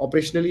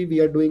operationally, we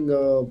are doing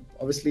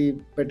obviously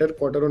better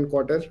quarter on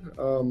quarter.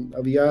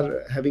 We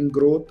are having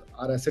growth.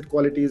 Our asset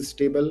quality is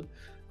stable.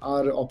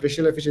 Our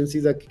operational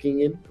efficiencies are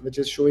kicking in, which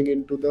is showing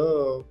into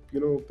the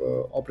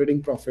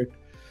operating profit.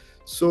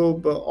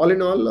 So all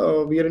in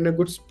all, we are in a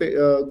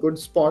good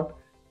spot,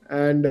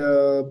 and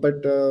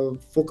but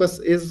focus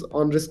is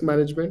on risk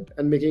management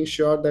and making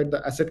sure that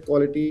the asset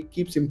quality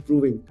keeps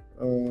improving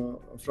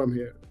from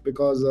here,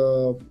 because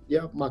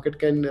market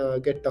can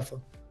get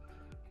tougher.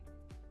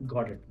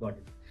 Got it. Got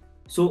it.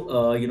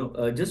 So,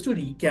 just to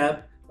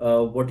recap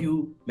what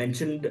you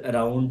mentioned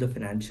around the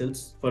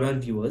financials for our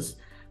viewers,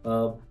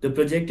 the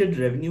projected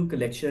revenue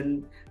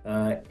collection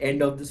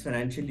end of this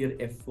financial year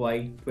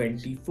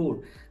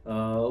FY24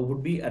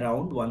 would be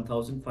around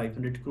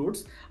 1,500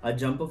 crores, a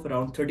jump of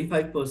around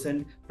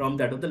 35% from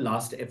that of the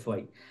last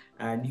FY.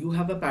 And you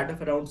have a PAT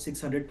of around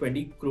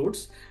 620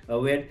 crores,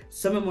 where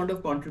some amount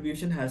of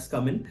contribution has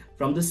come in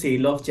from the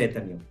sale of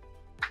Chaitanya.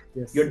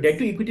 Yes. Your debt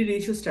to equity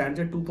ratio stands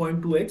at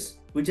 2.2x,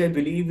 which I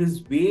believe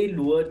is way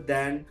lower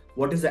than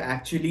what is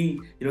actually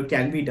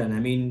can be done. I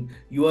mean,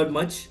 you are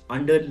much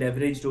under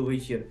leveraged over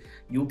here.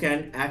 You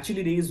can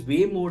actually raise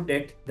way more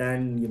debt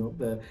than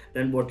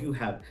than what you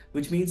have,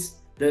 which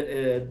means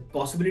the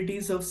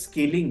possibilities of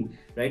scaling,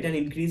 right, and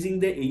increasing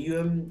the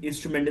AUM is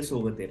tremendous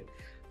over there.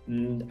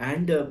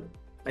 And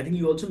I think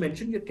you also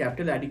mentioned your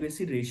capital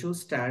adequacy ratio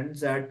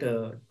stands at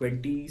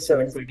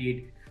 27,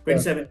 28, Yeah.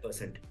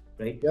 27%,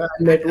 right? Yeah,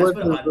 and And net as worth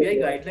per is RBI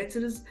guidelines,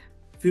 it is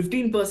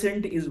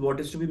 15% is what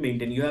is to be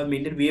maintained. You have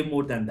maintained way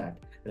more than that,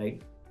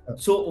 right? yeah.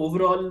 So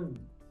overall,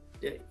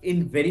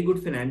 in very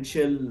good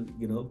financial,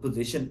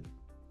 position.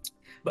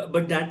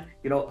 But that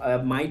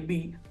might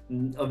be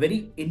a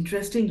very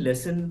interesting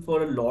lesson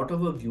for a lot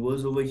of our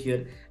viewers over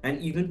here,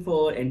 and even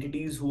for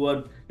entities who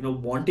are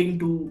wanting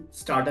to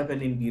start up an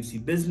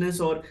NBFC business,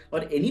 or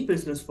any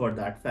business for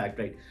that fact,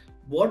 right?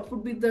 What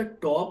would be the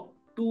top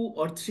 2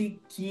 or 3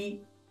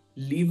 key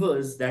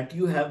levers that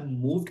you have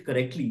moved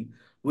correctly,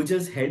 which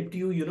has helped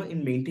you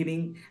in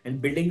maintaining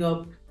and building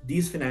up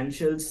these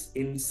financials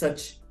in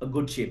such a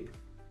good shape?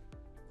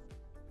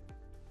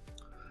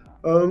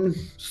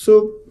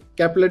 So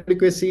capital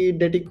adequacy,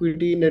 debt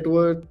equity, net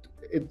worth,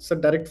 it's a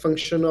direct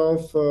function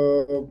of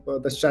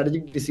the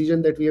strategic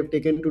decision that we have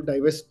taken to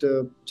divest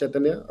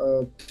Chaitanya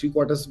 3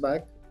 quarters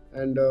back,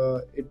 and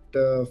it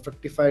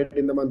fructified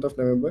in the month of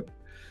November.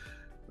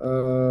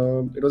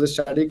 It was a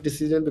strategic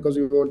decision because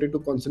we wanted to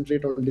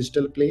concentrate on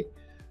digital play,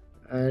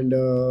 and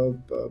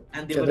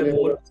And they were a Chaitanya.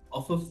 more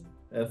of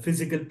a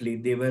physical play.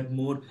 They were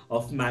more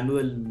of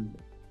manual,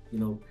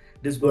 Yeah,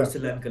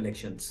 dispersal and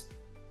collections.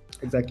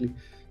 exactly.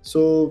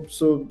 So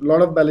a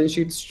lot of balance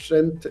sheet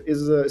strength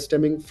is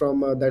stemming from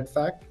that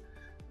fact,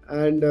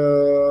 and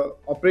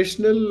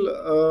operational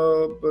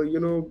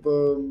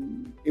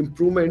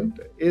improvement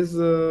is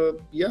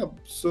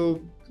so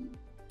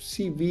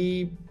see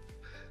we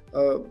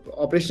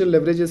operational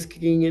leverage is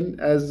kicking in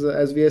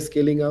as we are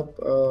scaling up.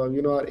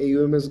 Our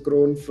AUM has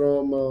grown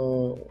from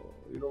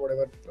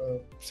whatever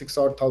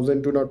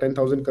 6,000 to now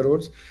 10,000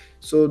 crores.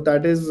 So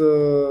that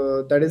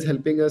is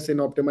helping us in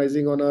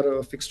optimizing on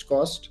our fixed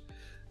cost.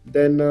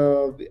 Then,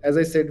 as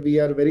I said, we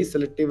are very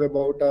selective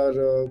about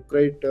our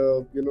credit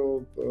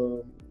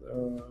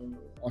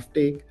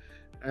offtake,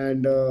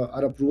 and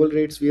our approval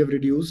rates we have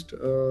reduced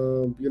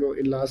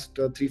in last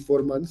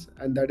 3-4 months,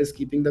 and that is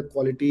keeping the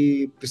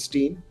quality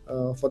pristine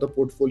for the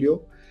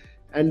portfolio.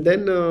 And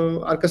then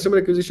our customer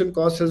acquisition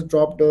cost has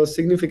dropped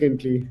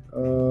significantly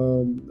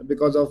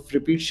because of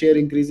repeat share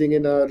increasing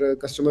in our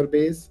customer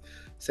base.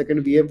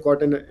 Second, we have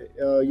gotten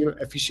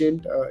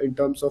efficient in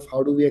terms of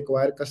how do we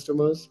acquire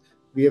customers.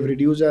 We have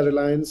reduced our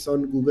reliance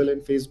on Google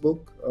and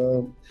Facebook,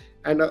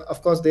 and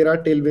of course there are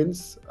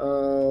tailwinds.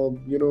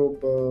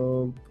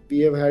 We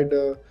have had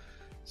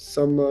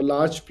some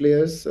large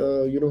players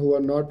who are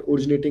not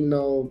originating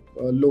now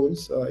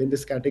loans in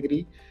this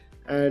category,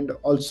 and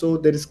also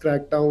there is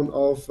crackdown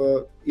of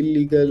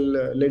illegal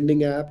lending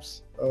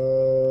apps,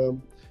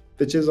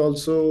 which is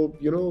also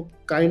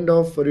kind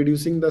of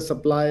reducing the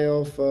supply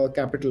of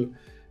capital.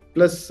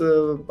 Plus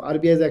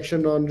RBI's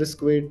action on risk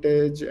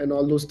weightage and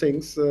all those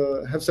things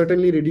have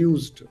certainly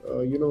reduced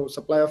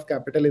supply of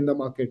capital in the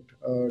market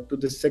to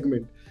this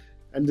segment,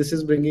 and this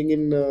is bringing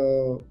in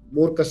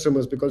more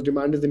customers because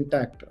demand is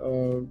intact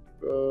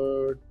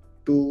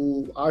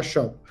to our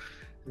shop.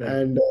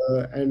 Right.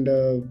 And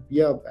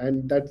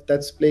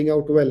that's playing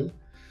out well.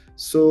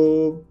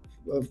 So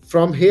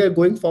from here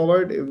going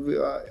forward,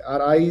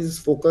 our eyes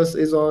focus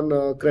is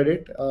on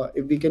credit.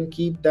 If we can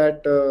keep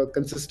that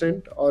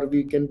consistent, or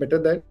we can better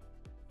that,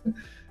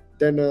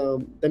 then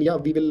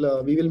we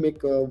will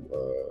make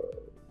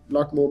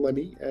lot more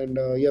money, and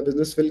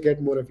business will get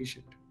more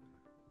efficient.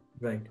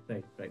 Right,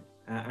 right, right.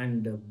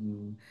 And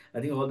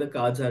I think all the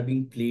cards are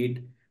being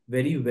played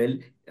very well.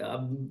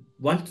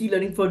 One key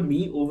learning for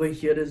me over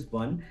here is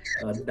one,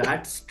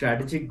 that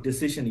strategic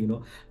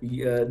decision,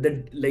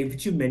 that like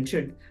which you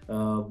mentioned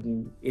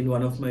in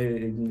one of my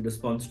in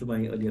response to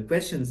my earlier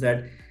questions,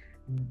 that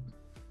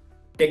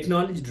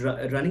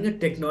running a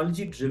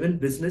technology driven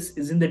business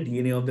is in the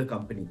DNA of the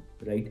company,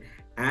 right?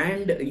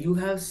 And you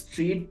have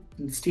stayed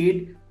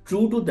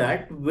true to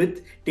that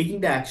with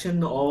taking the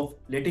action of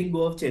letting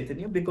go of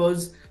Chaitanya,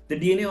 because the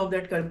DNA of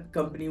that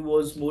company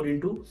was more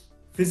into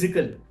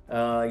physical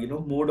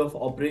mode of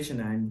operation,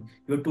 and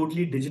you're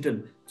totally digital.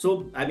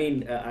 So I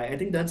mean, I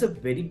think that's a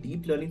very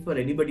deep learning for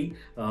anybody.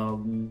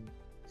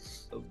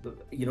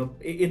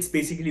 It's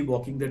basically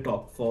walking the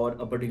talk for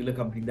a particular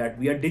company, that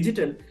we are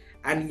digital.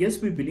 And yes,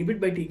 we believe it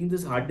by taking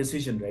this hard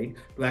decision, right,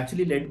 to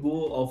actually let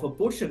go of a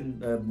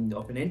portion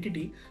of an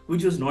entity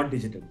which was not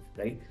digital,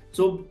 right?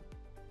 So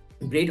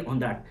great on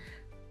that.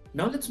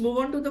 Now let's move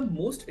on to the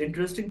most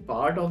interesting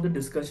part of the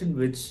discussion,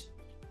 which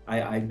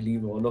I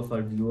believe all of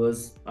our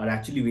viewers are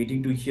actually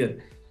waiting to hear.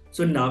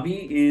 So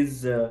Navi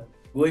is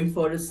going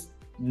for his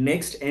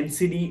next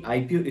NCD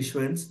IPO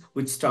issuance,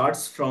 which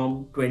starts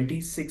from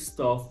 26th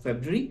of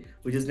February,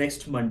 which is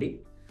next Monday.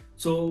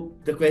 So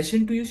the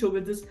question to you,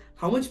 Shobhit, is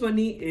how much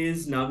money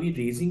is Navi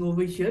raising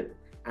over here,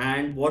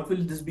 and what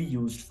will this be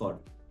used for?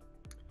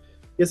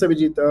 Yes,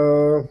 Abhijit.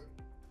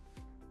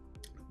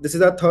 This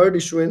is our third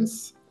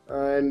issuance,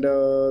 and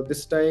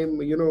this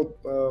time,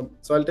 so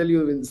I'll tell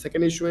you, in the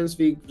second issuance,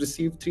 we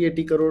received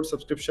 380 crore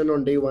subscription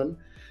on day one,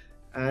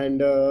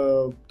 and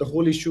the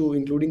whole issue,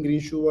 including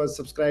green shoe, was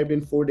subscribed in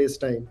 4 days'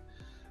 time.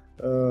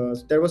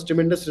 There was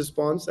tremendous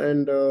response,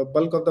 and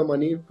bulk of the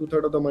money,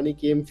 two-thirds of the money,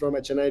 came from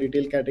HNI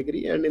retail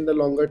category and in the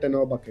longer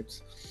tenor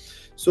buckets.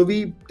 So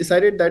we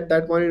decided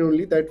that one and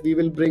only, that we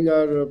will bring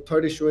our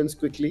third issuance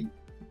quickly,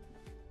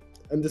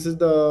 and this is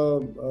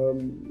the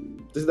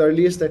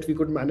earliest that we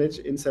could manage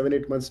in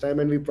 7-8 months time,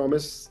 and we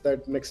promise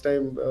that next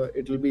time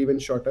it will be even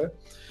shorter.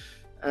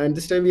 And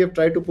this time we have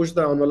tried to push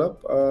the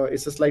envelope.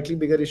 It's a slightly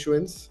bigger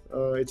issuance.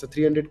 It's a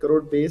 300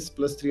 crore base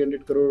plus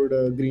 300 crore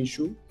green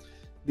shoe.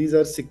 These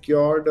are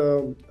secured,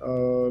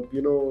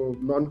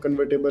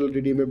 non-convertible,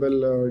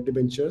 redeemable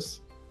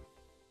debentures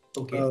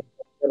Okay.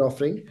 we're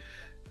offering.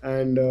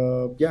 And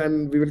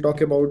and we will talk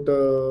about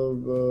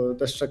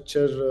the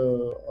structure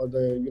or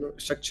the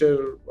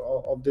structure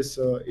of this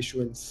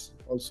issuance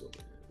also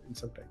in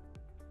some time.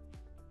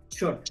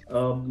 Sure.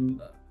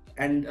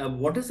 And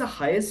what is the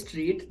highest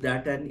rate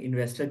that an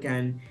investor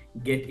can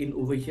get in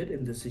over here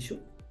in this issue?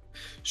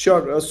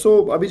 Sure.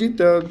 So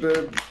Abhijit,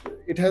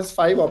 it has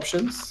five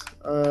options,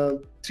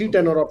 three Okay.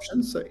 tenor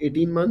options: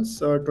 18 months,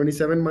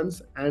 27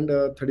 months, and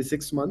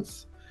 36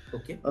 months.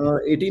 Okay.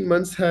 18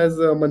 months has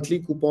a monthly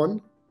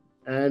coupon,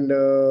 and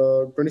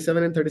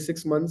 27 and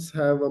 36 months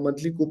have a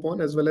monthly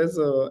coupon as well as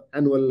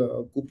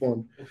annual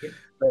coupon. Okay.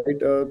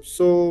 Right. Uh,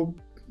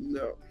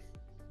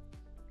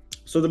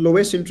 so the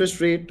lowest interest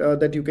rate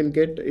that you can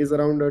get is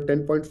around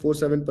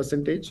 10.47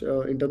 percentage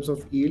in terms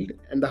of yield,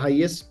 and the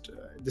highest,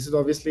 this is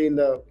obviously in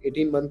the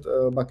 18-month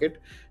bucket,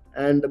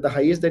 and the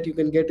highest that you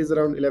can get is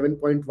around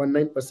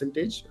 11.19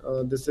 percentage.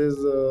 This is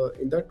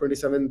in the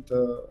 27th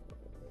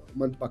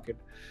month bucket.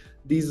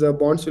 These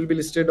bonds will be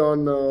listed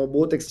on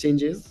both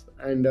exchanges,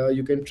 and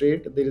you can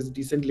trade. There is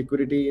decent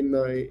liquidity in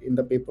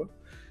the paper,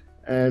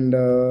 and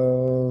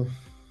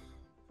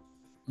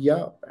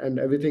and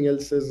everything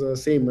else is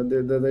same.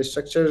 The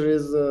structure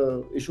is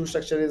issue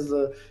structure is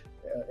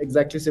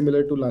exactly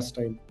similar to last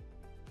time.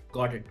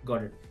 Got it.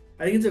 Got it.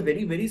 I think it's a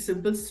very, very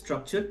simple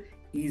structure,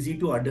 easy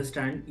to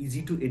understand,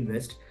 easy to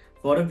invest.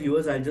 For our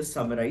viewers, I'll just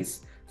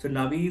summarize. So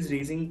Navi is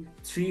raising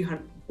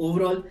 300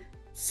 overall.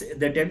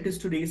 The attempt is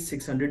to raise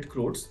 600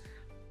 crores,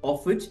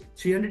 of which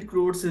 300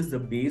 crores is the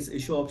base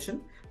issue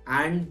option,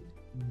 and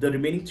the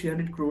remaining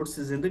 300 crores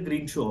is in the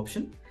green shoe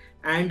option.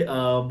 And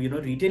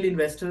retail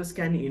investors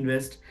can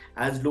invest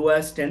as low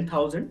as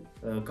 10,000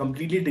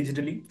 completely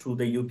digitally through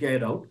the UPI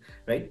route,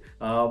 right?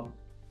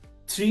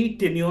 Three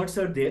tenures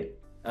are there: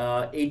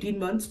 18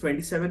 months,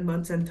 27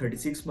 months, and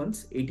 36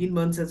 months. 18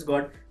 months has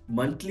got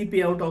monthly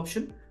payout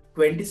option.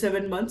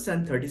 27 months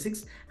and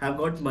 36 have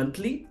got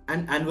monthly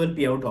and annual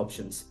payout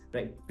options,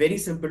 right? Very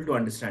simple to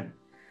understand.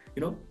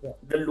 Yeah.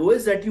 the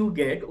lowest that you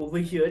get over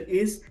here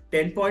is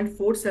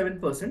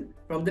 10.47%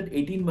 from that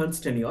 18 months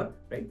tenure,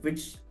 right?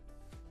 Which,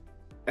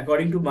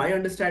 according to my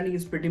understanding,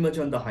 is pretty much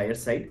on the higher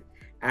side.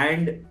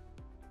 And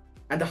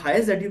the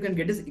highest that you can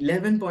get is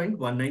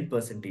 11.19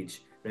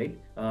 percentage, right?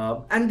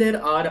 And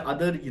there are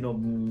other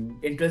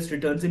interest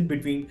returns in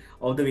between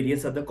of the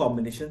various other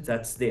combinations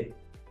that's there.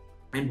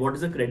 And what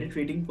is the credit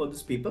rating for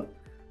this paper?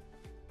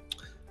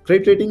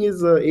 Credit rating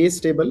is A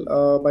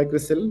stable by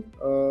CRISIL.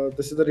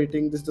 This is the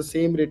rating. This is the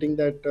same rating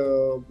that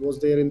was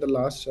there in the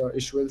last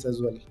issuance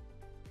as well.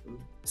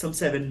 Some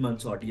 7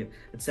 months odd, yeah.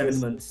 It's seven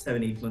Yes. months,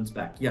 7, 8 months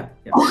back. Yeah,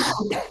 yeah.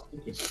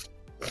 Okay.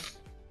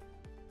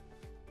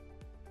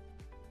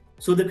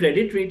 So the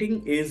credit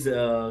rating is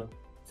A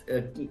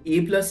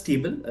plus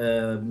stable,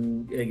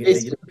 A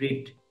stable.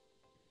 rate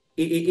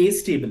A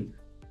stable.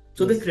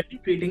 So the Yes.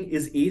 credit rating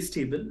is A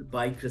stable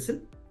by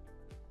CRISIL.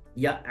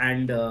 Yeah,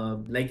 and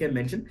like I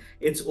mentioned,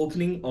 it's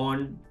opening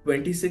on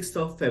 26th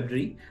of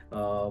February,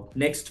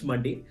 next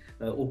Monday,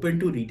 open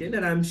to retail,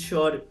 and I'm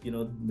sure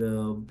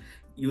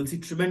you'll see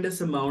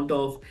tremendous amount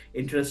of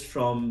interest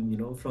from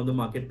the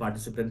market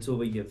participants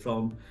over here,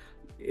 from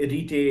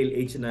retail,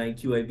 HNI,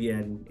 QIB,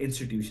 and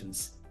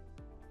institutions.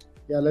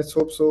 Yeah, let's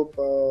hope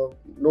so.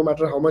 No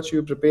matter how much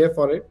you prepare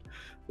for it,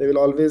 there will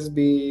always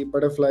be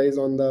butterflies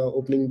on the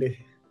opening day.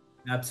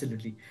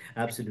 Absolutely,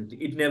 absolutely.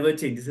 It never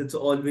changes. It's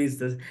always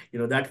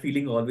that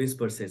feeling always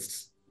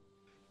persists.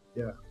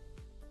 Yeah.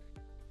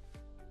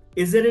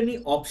 Is there any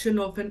option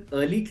of an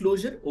early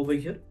closure over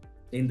here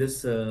in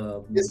this?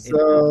 Yes.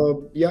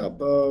 Yeah.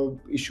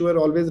 Issuer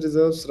always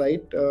reserves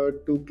right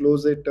to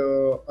close it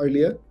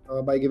earlier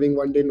by giving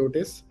 1 day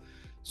notice.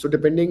 So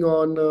depending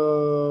on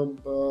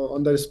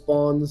the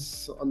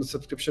response, on the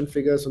subscription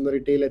figures on the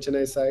retail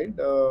HNI side,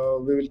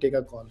 we will take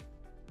a call.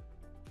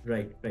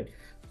 Right, right.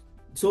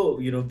 So,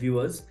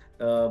 viewers,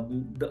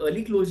 the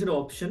early closure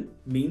option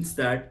means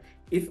that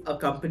if a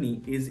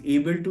company is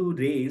able to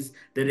raise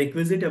the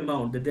requisite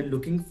amount that they're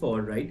looking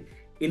for, right,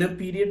 in a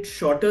period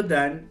shorter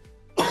than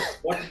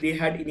what they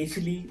had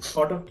initially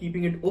thought of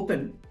keeping it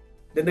open,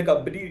 then the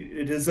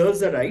company reserves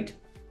the right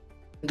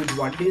with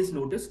 1 day's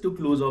notice to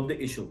close off the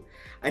issue.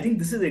 I think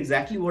this is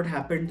exactly what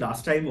happened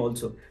last time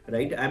also,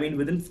 right? I mean,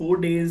 within 4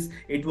 days,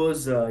 it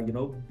was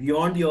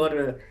beyond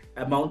your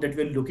amount that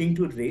we're looking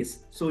to raise,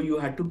 so you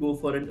had to go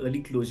for an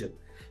early closure.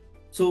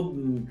 So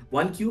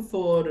one cue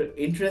for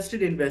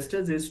interested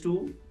investors is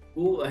to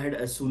go ahead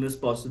as soon as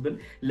possible,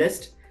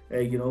 lest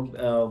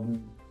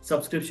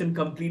subscription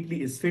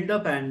completely is filled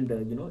up and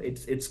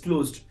it's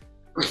closed.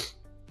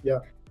 Yeah.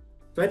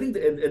 So I think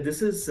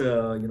this is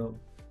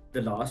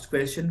the last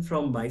question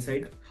from my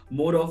side,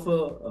 more of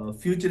a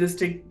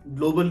futuristic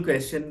global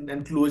question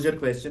and closure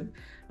question,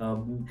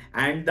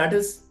 and that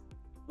is,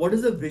 what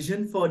is the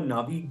vision for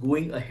Navi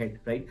going ahead,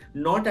 right?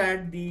 Not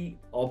at the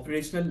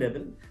operational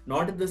level,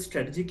 not at the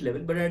strategic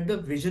level, but at the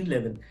vision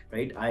level,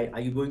 right? Are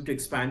you going to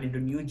expand into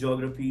new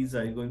geographies?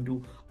 Are you going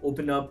to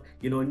open up,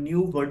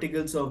 new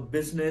verticals of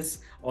business,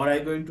 or are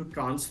you going to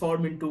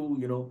transform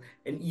into,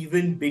 an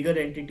even bigger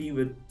entity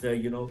with,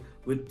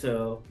 with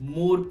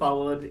more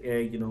power,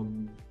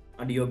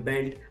 under your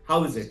belt?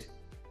 How is it?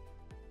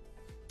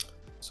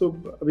 So,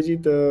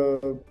 Abhijit,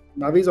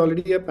 Navi is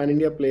already a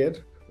pan-India player,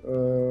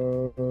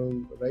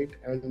 right?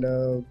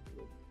 And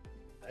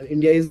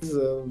India is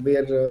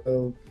where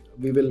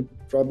we will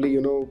probably,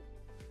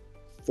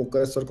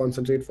 focus or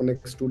concentrate for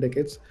next 2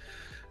 decades.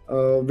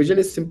 Vision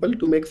is simple: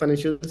 to make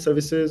financial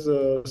services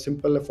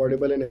simple,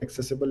 affordable, and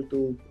accessible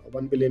to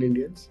 1 billion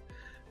Indians,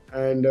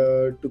 and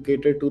to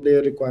cater to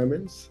their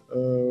requirements.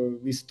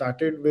 We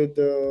started with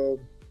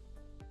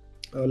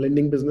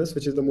lending business,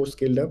 which is the most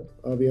scaled up.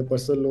 We have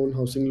personal loan,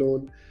 housing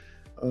loan.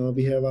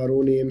 We have our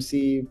own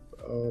AMC,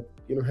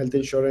 health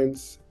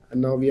insurance,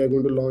 and now we are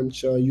going to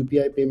launch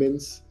UPI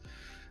payments.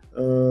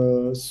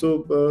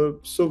 So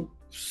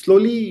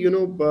slowly,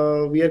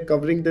 we are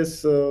covering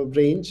this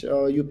range.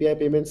 UPI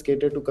payments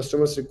cater to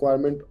customers'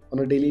 requirement on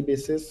a daily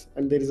basis,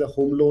 and there is a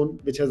home loan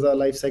which has a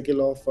life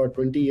cycle of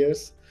 20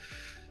 years.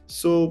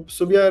 So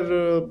we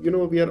are,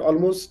 we are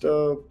almost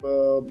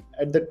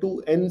at the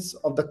two ends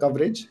of the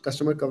coverage,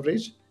 customer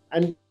coverage,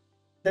 and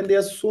then there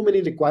are so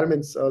many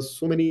requirements,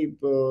 so many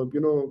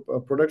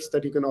products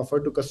that you can offer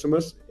to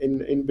customers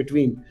in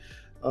between,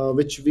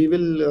 which we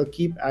will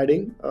keep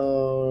adding,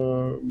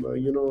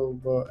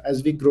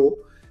 as we grow,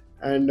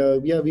 and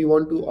yeah, we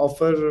want to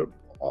offer,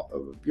 uh,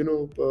 you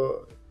know.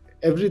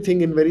 Everything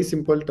in very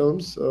simple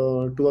terms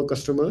to our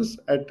customers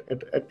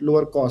at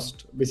lower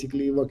cost,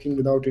 basically working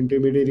without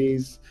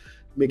intermediaries,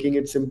 making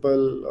it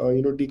simple,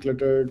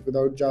 decluttered,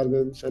 without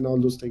jargons and all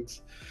those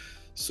things.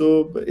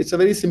 So it's a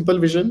very simple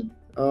vision,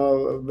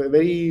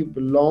 very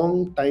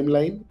long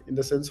timeline in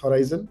the sense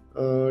horizon,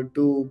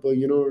 to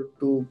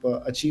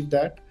achieve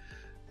that,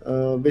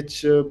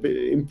 which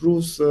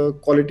improves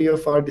quality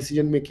of our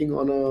decision making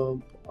on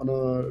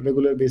a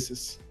regular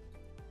basis.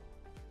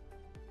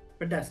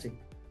 Fantastic.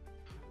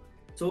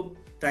 So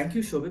thank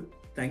you, Shobhit.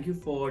 Thank you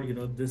for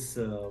this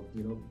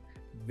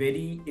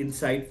very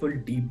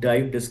insightful deep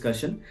dive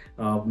discussion.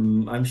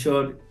 I'm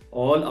sure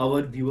all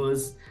our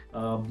viewers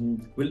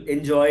will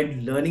enjoy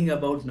learning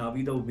about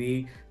Navi, the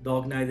way the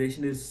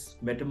organization is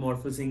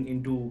metamorphosing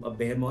into a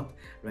behemoth,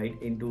 right,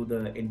 into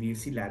the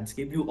NBFC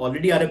landscape. You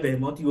already are a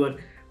behemoth. You are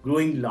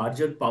growing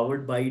larger,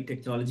 powered by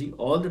technology.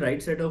 All the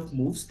right set of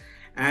moves,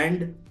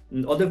 and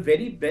all the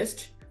very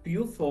best to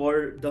you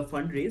for the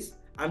fundraise.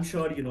 I'm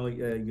sure you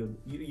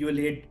will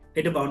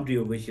hit a boundary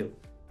over here.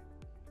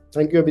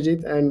 Thank you,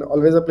 Abhijit, and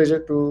always a pleasure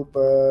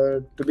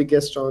to be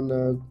guest on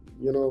on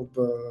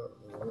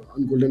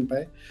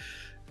GoldenPi.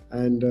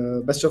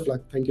 And best of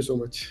luck. Thank you so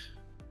much.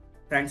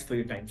 Thanks for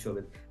your time,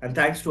 Shobhit, and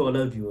thanks to all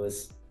our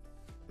viewers.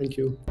 Thank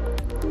you.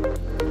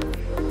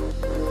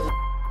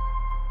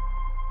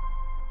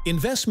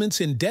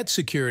 Investments in debt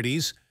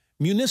securities,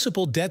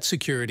 municipal debt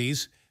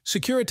securities,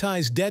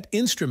 securitized debt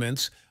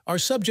instruments are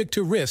subject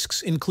to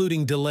risks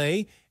including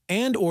delay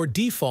and/or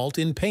default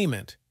in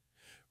payment.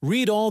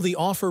 Read all the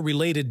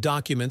offer-related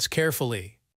documents carefully.